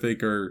two, which I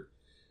think are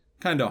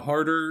kind of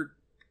harder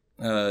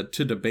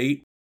to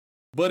debate.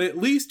 But at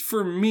least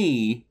for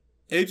me,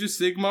 Age of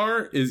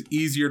Sigmar is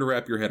easier to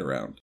wrap your head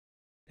around.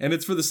 And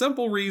it's for the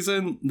simple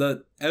reason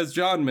that, as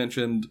John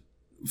mentioned,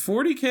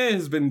 40k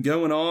has been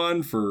going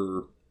on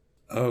for,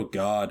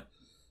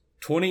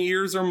 20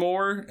 years or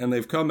more, and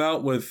they've come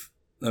out with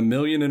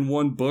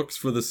 1,000,001 books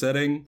for the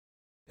setting,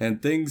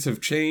 and things have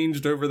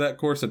changed over that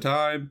course of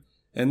time,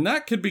 and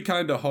that could be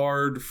kind of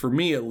hard, for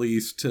me at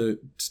least, to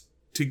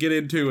get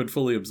into and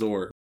fully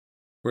absorb.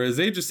 Whereas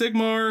Age of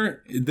Sigmar,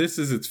 this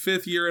is its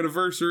 5th year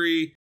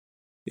anniversary.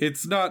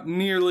 It's not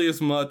nearly as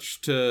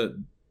much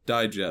to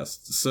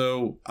digest,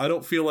 so I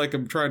don't feel like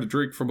I'm trying to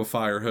drink from a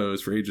fire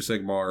hose for Age of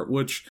Sigmar,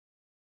 which,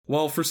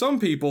 while for some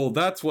people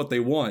that's what they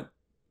want,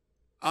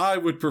 I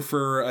would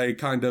prefer a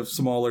kind of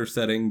smaller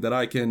setting that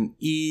I can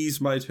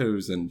ease my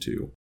toes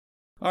into.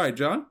 Alright,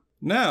 John,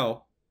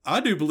 now,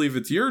 I do believe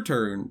it's your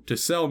turn to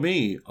sell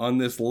me on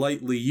this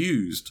lightly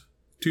used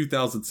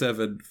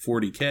 2007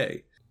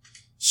 40k.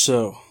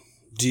 So,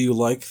 do you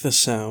like the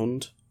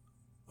sound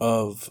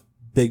of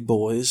big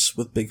boys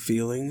with big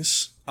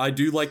feelings? I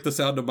do like the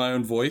sound of my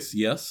own voice,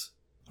 yes.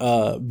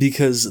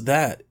 Because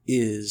that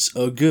is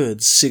a good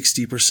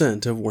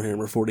 60% of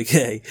Warhammer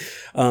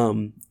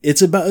 40k.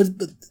 It's about...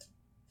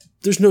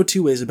 There's no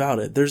two ways about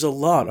it. There's a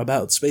lot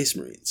about Space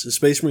Marines. If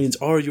Space Marines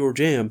are your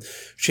jam,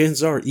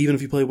 chances are, even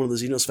if you play one of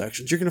the Xenos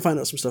factions, you're going to find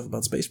out some stuff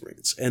about Space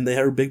Marines. And they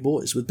are big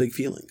boys with big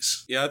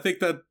feelings. Yeah, I think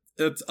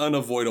that's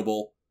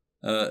unavoidable.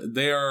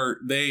 They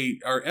are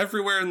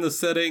everywhere in the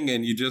setting,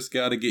 and you just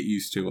got to get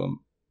used to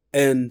them.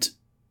 And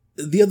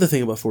the other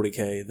thing about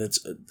 40k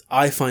that's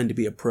I find to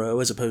be a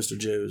pro, as opposed to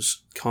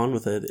Joe's con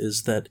with it,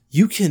 is that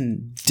you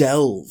can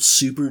delve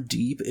super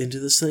deep into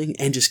this thing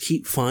and just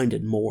keep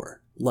finding more.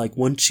 Like,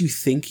 once you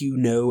think you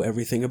know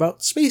everything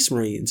about Space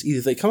Marines, either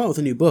they come out with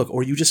a new book,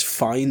 or you just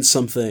find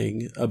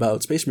something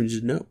about Space Marines you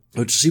didn't know,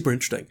 which is super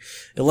interesting.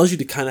 It allows you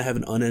to kind of have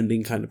an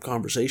unending kind of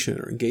conversation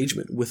or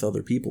engagement with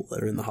other people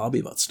that are in the hobby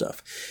about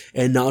stuff,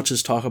 and not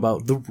just talk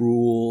about the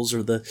rules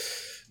or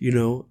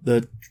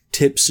the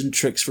tips and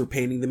tricks for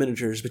painting the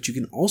miniatures, but you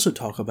can also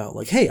talk about,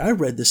 like, hey, I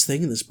read this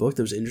thing in this book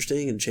that was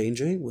interesting and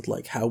changing with,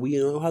 like, how we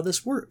know how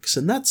this works.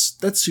 And that's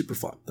super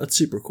fun. That's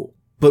super cool.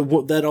 But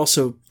what that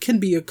also can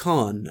be a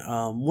con.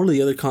 One of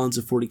the other cons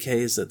of 40K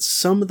is that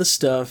some of the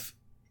stuff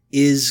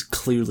is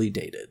clearly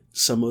dated.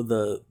 Some of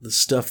the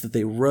stuff that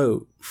they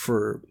wrote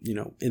for,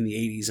 in the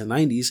 80s and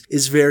 90s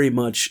is very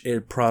much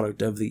a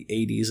product of the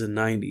 80s and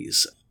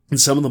 90s. And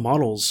some of the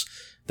models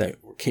that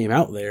came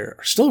out there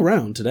are still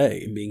around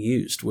today and being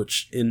used,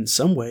 which in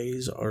some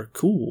ways are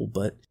cool,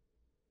 but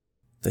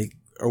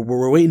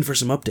we're waiting for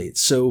some updates.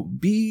 So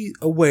be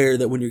aware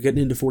that when you're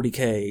getting into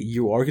 40K,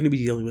 you are going to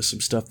be dealing with some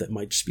stuff that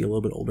might just be a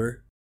little bit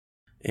older,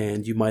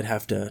 and it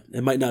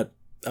might not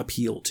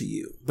appeal to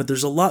you. But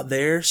there's a lot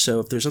there,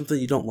 so if there's something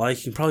you don't like,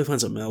 you can probably find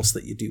something else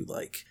that you do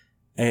like.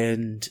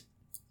 And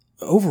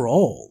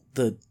overall,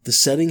 the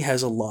setting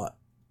has a lot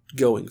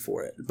going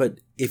for it. But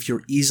if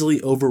you're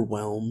easily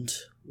overwhelmed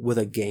with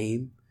a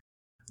game,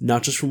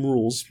 not just from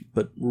rules,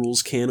 but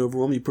rules can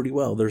overwhelm you pretty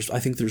well. I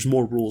think there's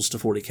more rules to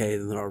 40K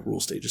than there are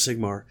rules to Age of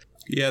Sigmar.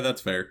 Yeah,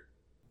 that's fair.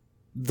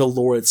 The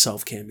lore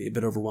itself can be a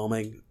bit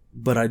overwhelming,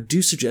 but I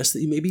do suggest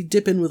that you maybe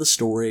dip in with a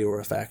story or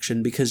a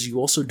faction, because you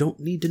also don't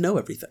need to know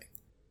everything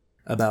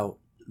about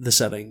the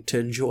setting to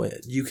enjoy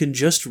it. You can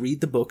just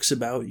read the books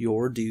about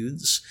your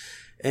dudes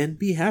and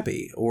be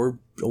happy, or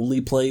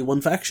only play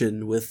one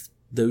faction with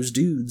those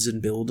dudes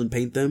and build and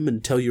paint them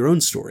and tell your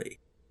own story.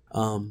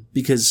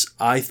 Because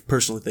I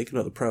personally think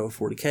another pro of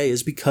 40K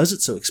is because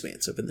it's so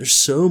expansive and there's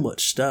so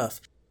much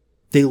stuff,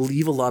 they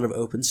leave a lot of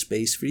open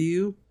space for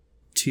you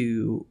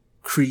to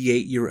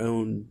create your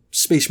own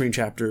Space Marine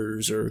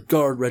chapters or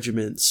Guard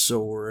regiments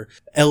or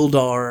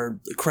Eldar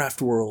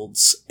craft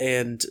worlds,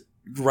 and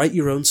write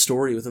your own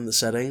story within the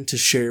setting to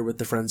share with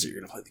the friends that you're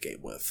going to play the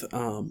game with.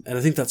 And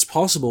I think that's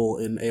possible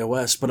in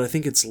AOS, but I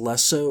think it's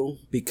less so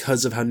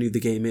because of how new the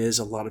game is.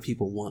 A lot of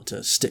people want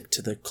to stick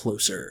to the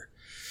closer,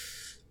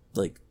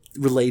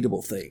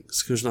 relatable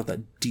things, because there's not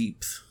that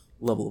deep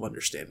level of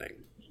understanding.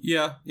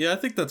 Yeah, I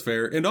think that's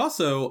fair. And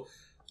also,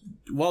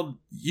 while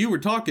you were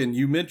talking,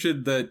 you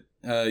mentioned that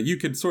you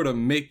could sort of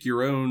make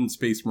your own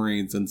Space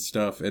Marines and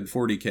stuff at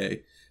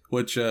 40K,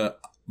 which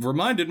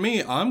reminded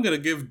me, I'm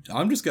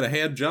just gonna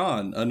hand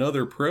John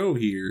another pro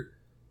here.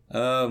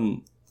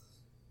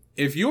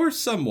 If you're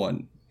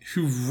someone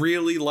who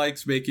really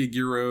likes making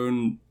your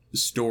own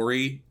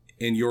story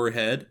in your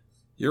head,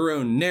 your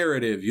own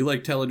narrative, you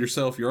like telling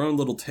yourself your own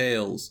little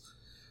tales,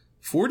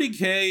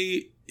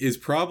 40K is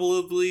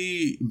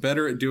probably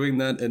better at doing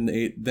that than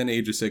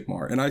Age of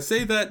Sigmar. And I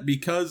say that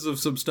because of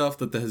some stuff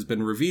that has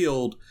been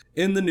revealed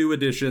in the new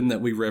edition that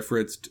we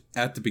referenced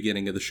at the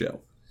beginning of the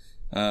show.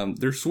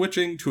 They're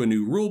switching to a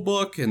new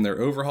rulebook, and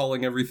they're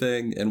overhauling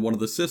everything, and one of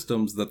the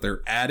systems that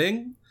they're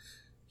adding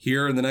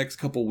here in the next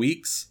couple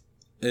weeks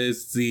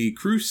is the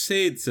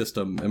Crusade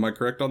system. Am I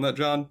correct on that,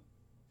 John?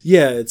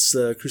 Yeah, it's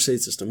the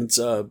Crusade system. It's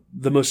the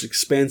most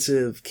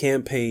expansive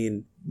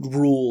campaign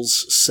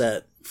rules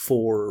set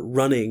for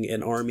running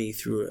an army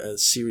through a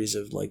series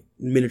of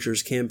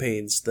miniatures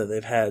campaigns that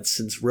they've had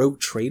since Rogue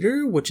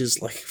Trader, which is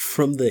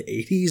from the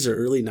 80s or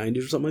early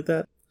 90s or something like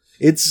that.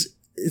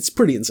 It's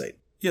pretty insane.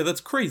 Yeah, that's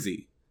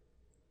crazy.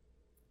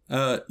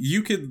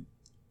 You could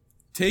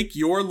take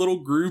your little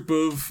group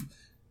of,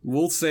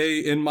 we'll say,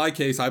 in my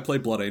case, I play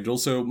Blood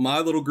Angels, so my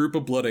little group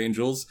of Blood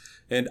Angels,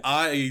 and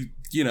I,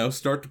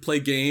 start to play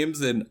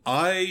games, and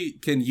I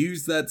can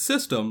use that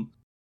system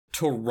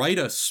to write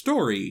a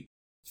story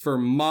for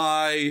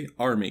my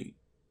army.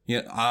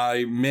 Yeah,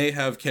 I may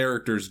have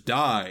characters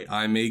die.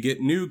 I may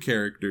get new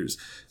characters.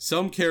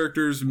 Some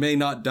characters may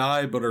not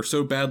die, but are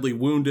so badly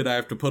wounded I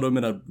have to put them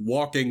in a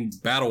walking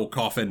battle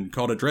coffin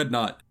called a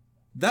dreadnought.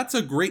 That's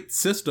a great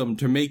system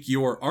to make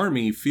your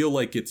army feel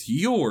like it's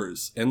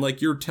yours, and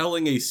like you're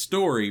telling a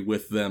story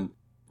with them,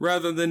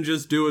 rather than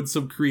just doing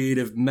some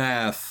creative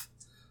math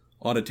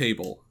on a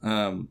table.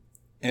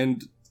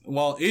 And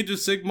while Age of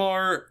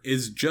Sigmar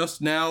is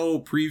just now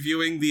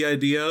previewing the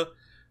idea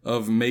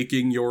of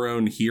making your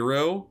own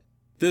hero,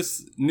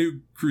 this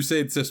new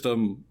Crusade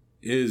system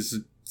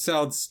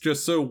sounds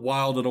just so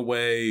wild and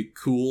away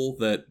cool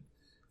that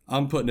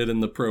I'm putting it in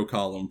the pro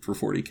column for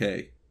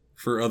 40K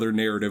for other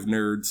narrative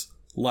nerds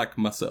like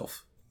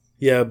myself.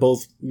 Yeah,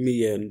 both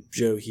me and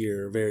Joe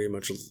here are very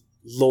much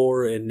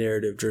lore and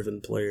narrative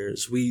driven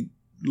players. We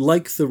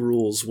like the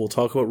rules. We'll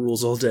talk about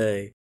rules all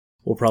day.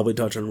 We'll probably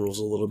touch on rules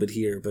a little bit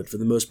here, but for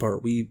the most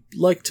part, we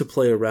like to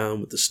play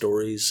around with the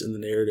stories and the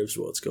narratives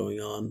of what's going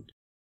on.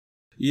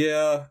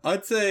 Yeah,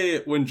 I'd say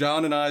when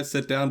John and I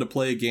sit down to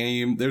play a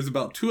game, there's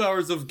about 2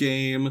 hours of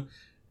game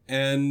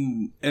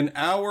and an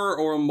hour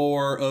or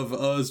more of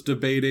us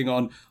debating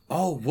on,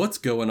 what's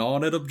going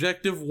on at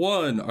Objective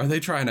 1? Are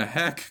they trying to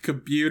hack a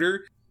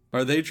computer?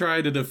 Are they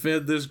trying to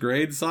defend this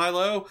grain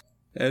silo?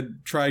 And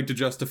trying to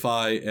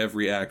justify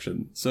every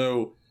action.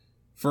 So,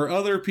 for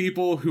other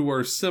people who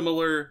are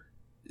similar,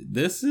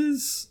 this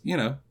is,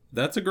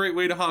 that's a great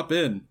way to hop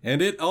in.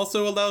 And it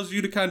also allows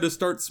you to kind of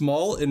start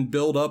small and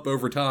build up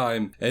over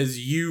time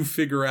as you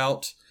figure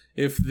out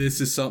if this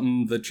is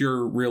something that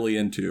you're really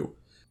into.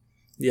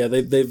 Yeah,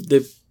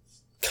 they've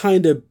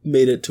kind of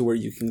made it to where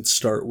you can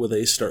start with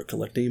a start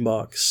collecting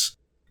box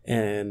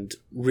and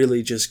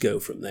really just go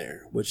from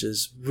there, which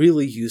is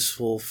really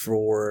useful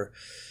for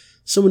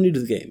someone new to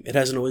the game. It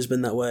hasn't always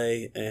been that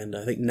way, and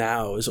I think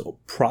now is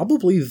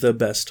probably the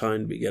best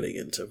time to be getting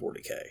into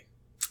 40K.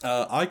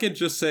 I can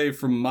just say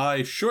from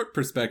my short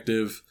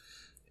perspective,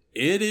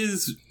 it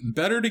is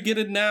better to get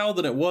it now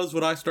than it was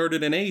when I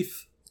started in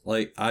 8th.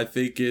 Like, I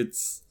think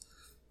it's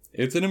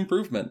an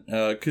improvement,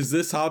 because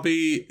this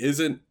hobby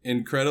isn't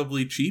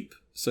incredibly cheap,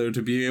 so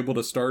to be able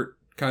to start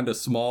kind of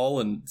small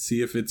and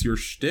see if it's your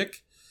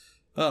shtick,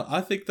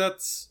 I think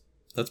that's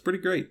pretty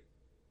great.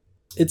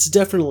 It's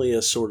definitely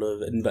a sort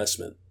of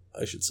investment,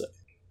 I should say.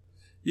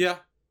 Yeah,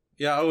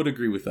 I would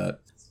agree with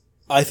that.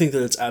 I think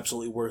that it's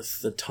absolutely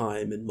worth the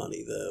time and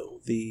money, though.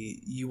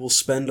 You will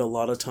spend a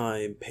lot of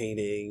time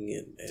painting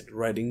and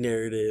writing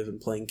narrative and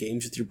playing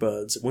games with your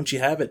buds. And once you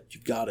have it,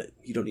 you've got it.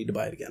 You don't need to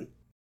buy it again.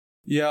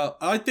 Yeah,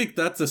 I think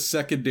that's a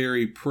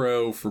secondary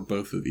pro for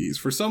both of these.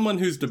 For someone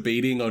who's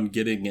debating on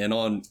getting in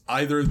on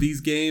either of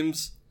these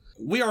games,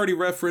 we already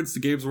referenced the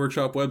Games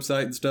Workshop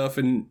website and stuff,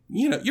 and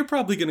you're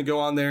probably going to go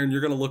on there and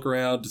you're going to look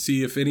around to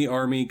see if any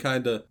army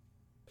kind of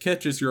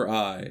catches your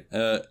eye.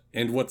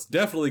 And what's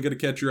definitely going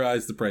to catch your eye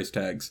is the price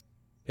tags.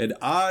 And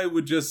I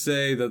would just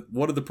say that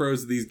one of the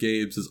pros of these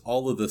games is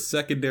all of the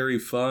secondary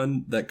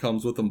fun that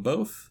comes with them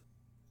both.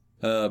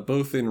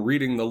 Both in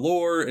reading the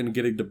lore and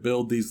getting to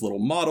build these little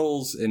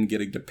models and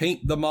getting to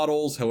paint the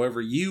models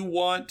however you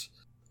want,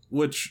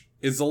 which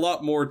is a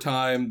lot more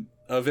time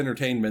of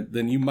entertainment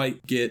than you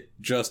might get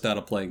just out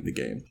of playing the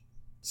game.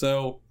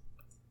 So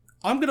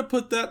I'm going to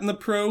put that in the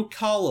pro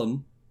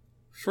column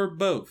for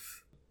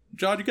both.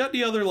 John, you got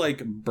any other,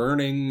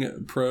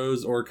 burning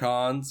pros or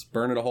cons?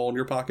 Burning a hole in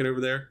your pocket over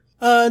there?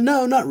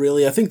 No, not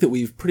really. I think that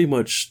we've pretty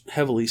much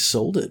heavily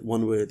sold it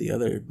one way or the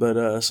other.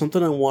 But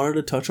something I wanted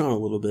to touch on a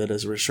little bit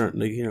as we're starting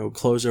to,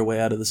 close our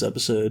way out of this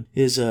episode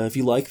is if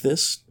you like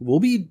this, we'll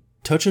be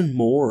touching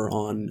more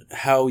on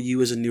how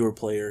you as a newer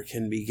player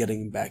can be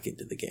getting back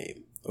into the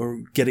game.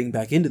 Or getting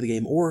back into the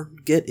game, or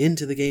get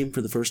into the game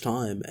for the first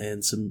time,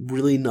 and some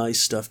really nice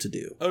stuff to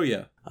do. Oh,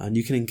 yeah. And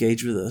you can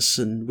engage with us,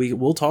 and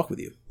we'll talk with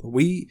you.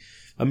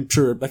 I'm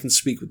sure I can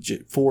speak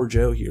for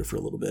Joe here for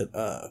a little bit.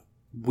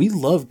 We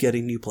love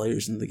getting new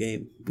players in the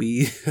game.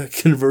 We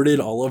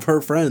converted all of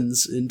our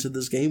friends into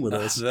this game with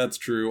us. That's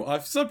true.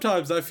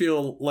 Sometimes I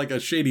feel like a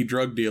shady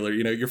drug dealer.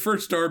 Your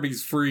first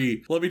army's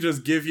free. Let me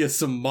just give you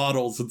some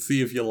models and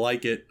see if you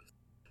like it.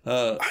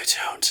 I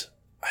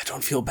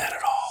don't feel bad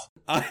at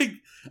all.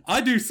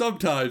 I do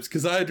sometimes,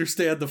 because I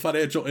understand the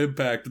financial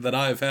impact that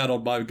I have had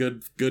on my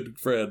good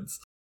friends.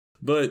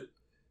 But,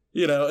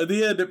 in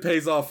the end, it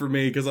pays off for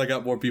me because I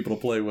got more people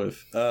to play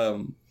with.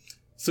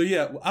 So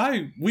yeah,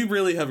 we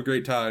really have a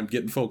great time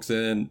getting folks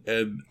in.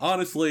 And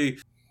honestly,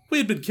 we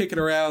had been kicking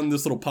around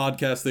this little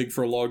podcast thing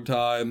for a long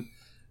time.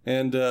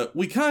 And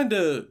we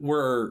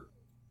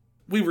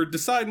were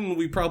deciding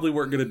we probably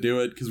weren't going to do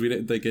it because we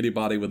didn't think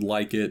anybody would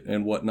like it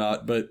and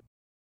whatnot. But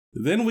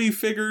then we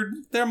figured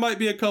there might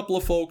be a couple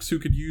of folks who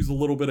could use a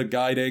little bit of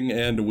guiding,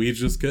 and we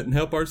just couldn't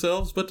help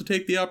ourselves but to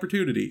take the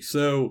opportunity.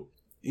 So,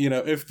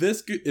 if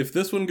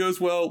this one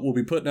goes well, we'll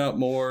be putting out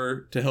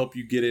more to help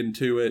you get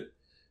into it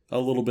a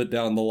little bit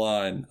down the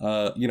line.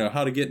 How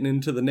to get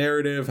into the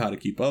narrative, how to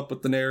keep up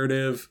with the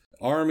narrative,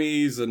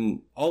 armies,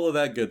 and all of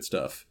that good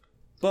stuff.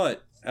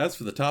 But as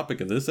for the topic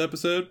of this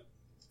episode,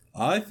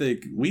 I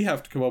think we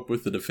have to come up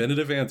with the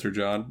definitive answer,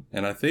 John,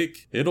 and I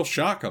think it'll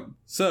shock them.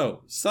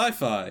 So,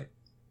 sci-fi,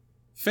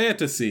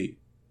 fantasy,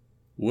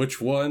 which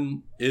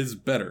one is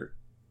better?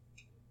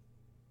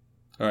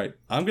 All right,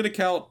 I'm going to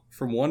count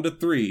from 1 to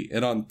 3,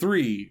 and on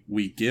 3,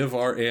 we give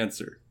our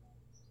answer.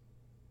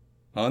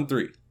 On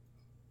 3.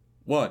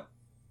 1,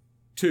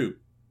 2,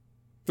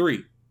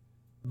 3.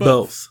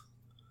 Both.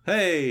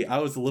 Hey, I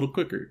was a little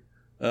quicker.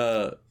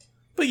 But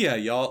yeah,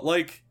 y'all,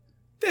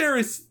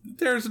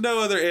 there's no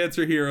other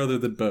answer here other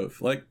than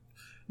both.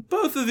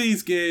 Both of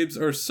these games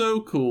are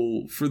so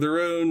cool for their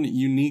own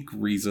unique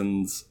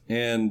reasons,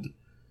 and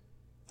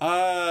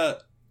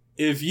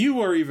if you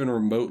are even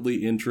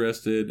remotely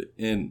interested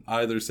in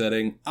either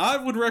setting, I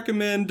would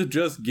recommend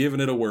just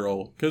giving it a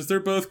whirl, because they're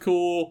both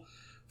cool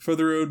for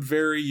their own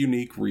very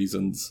unique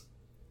reasons.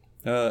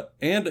 And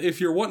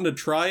if you're wanting to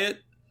try it,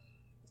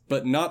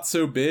 but not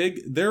so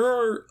big, there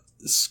are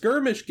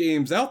skirmish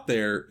games out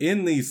there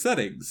in these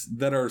settings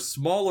that are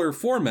smaller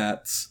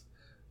formats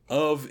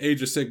of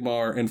Age of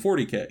Sigmar and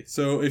 40K.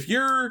 So if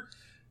you're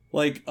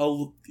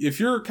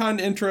kind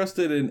of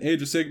interested in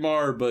Age of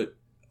Sigmar, but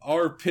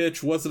our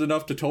pitch wasn't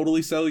enough to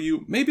totally sell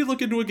you, maybe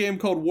look into a game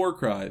called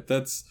Warcry.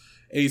 That's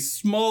a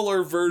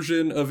smaller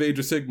version of Age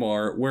of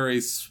Sigmar, where a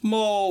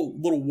small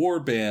little war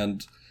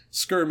band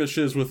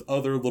skirmishes with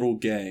other little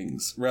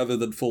gangs rather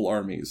than full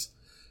armies.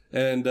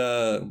 And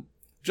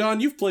John,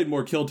 you've played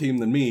more Kill Team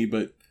than me,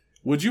 but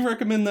would you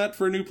recommend that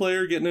for a new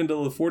player getting into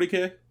the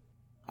 40K?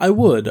 I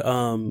would.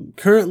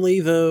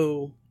 Currently,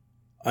 though,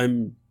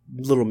 I'm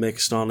a little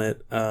mixed on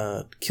it.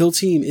 Kill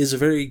Team is a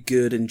very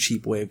good and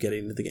cheap way of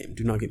getting into the game.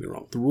 Do not get me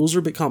wrong. The rules are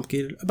a bit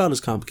complicated, about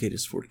as complicated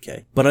as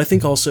 40K. But I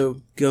think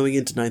also, going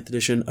into 9th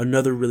edition,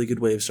 another really good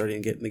way of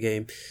starting to get in the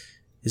game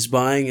is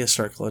buying a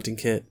start collecting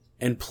kit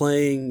and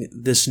playing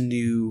this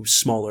new,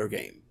 smaller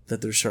game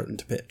that they're starting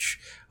to pitch,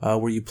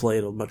 where you play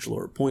at a much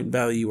lower point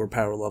value or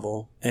power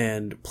level,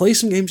 and play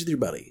some games with your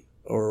buddy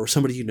or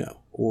somebody you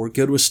know, or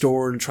go to a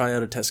store and try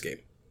out a test game.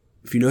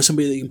 If you know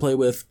somebody that you can play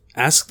with,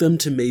 ask them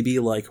to maybe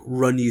like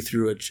run you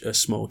through a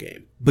small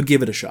game, but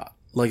give it a shot.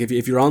 Like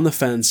if you're on the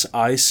fence,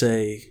 I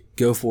say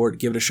go for it,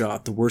 give it a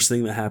shot. The worst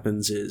thing that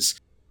happens is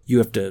you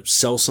have to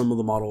sell some of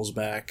the models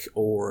back,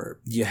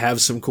 or you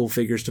have some cool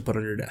figures to put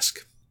on your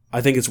desk.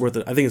 I think it's worth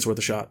it. I think it's worth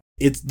a shot.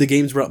 The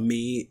game's brought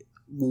me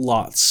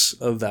lots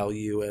of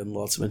value and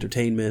lots of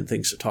entertainment,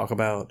 things to talk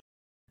about,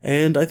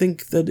 and I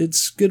think that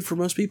it's good for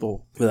most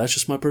people. But that's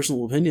just my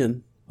personal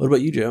opinion. What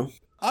about you, Joe?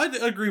 I'd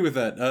agree with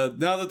that.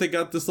 Now that they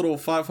got this little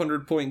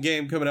 500-point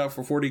game coming out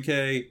for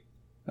 40K,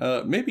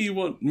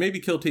 maybe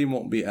Kill Team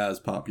won't be as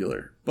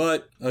popular.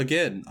 But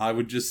again, I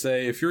would just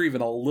say if you're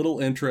even a little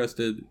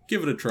interested,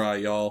 give it a try,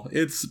 y'all.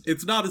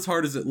 It's not as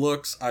hard as it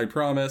looks, I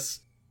promise.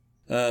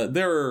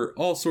 There are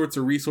all sorts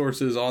of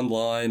resources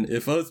online.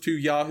 If us two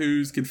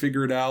yahoos can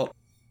figure it out,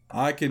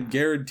 I can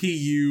guarantee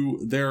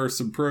you there are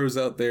some pros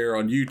out there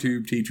on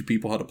YouTube teaching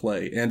people how to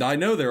play. And I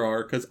know there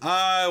are, because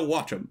I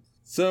watch them.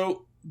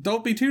 So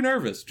don't be too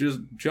nervous. Just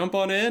jump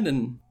on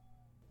in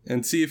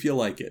and see if you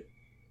like it.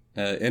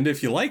 And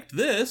if you liked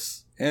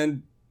this,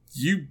 and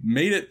you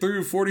made it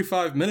through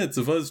 45 minutes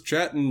of us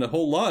chatting a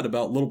whole lot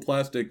about little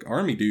plastic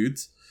army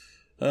dudes,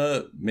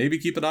 maybe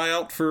keep an eye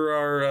out for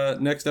our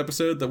next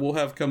episode that we'll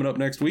have coming up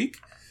next week.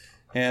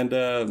 And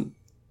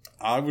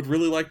I would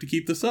really like to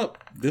keep this up.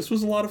 This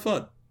was a lot of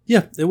fun.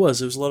 Yeah, it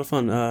was. It was a lot of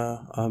fun.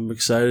 I'm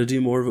excited to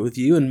do more of it with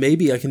you, and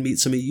maybe I can meet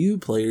some of you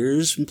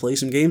players and play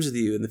some games with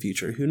you in the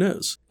future. Who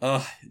knows?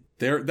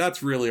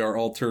 That's really our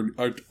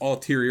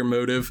ulterior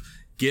motive,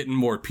 getting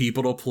more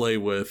people to play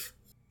with.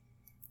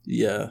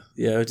 Yeah,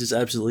 I just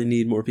absolutely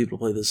need more people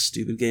to play this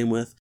stupid game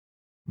with.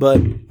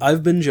 But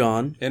I've been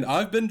John. And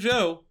I've been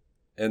Joe.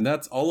 And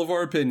that's all of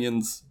our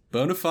opinions.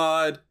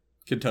 Bonafide,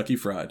 Kentucky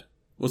Fried.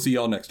 We'll see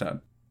y'all next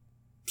time.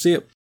 See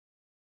ya.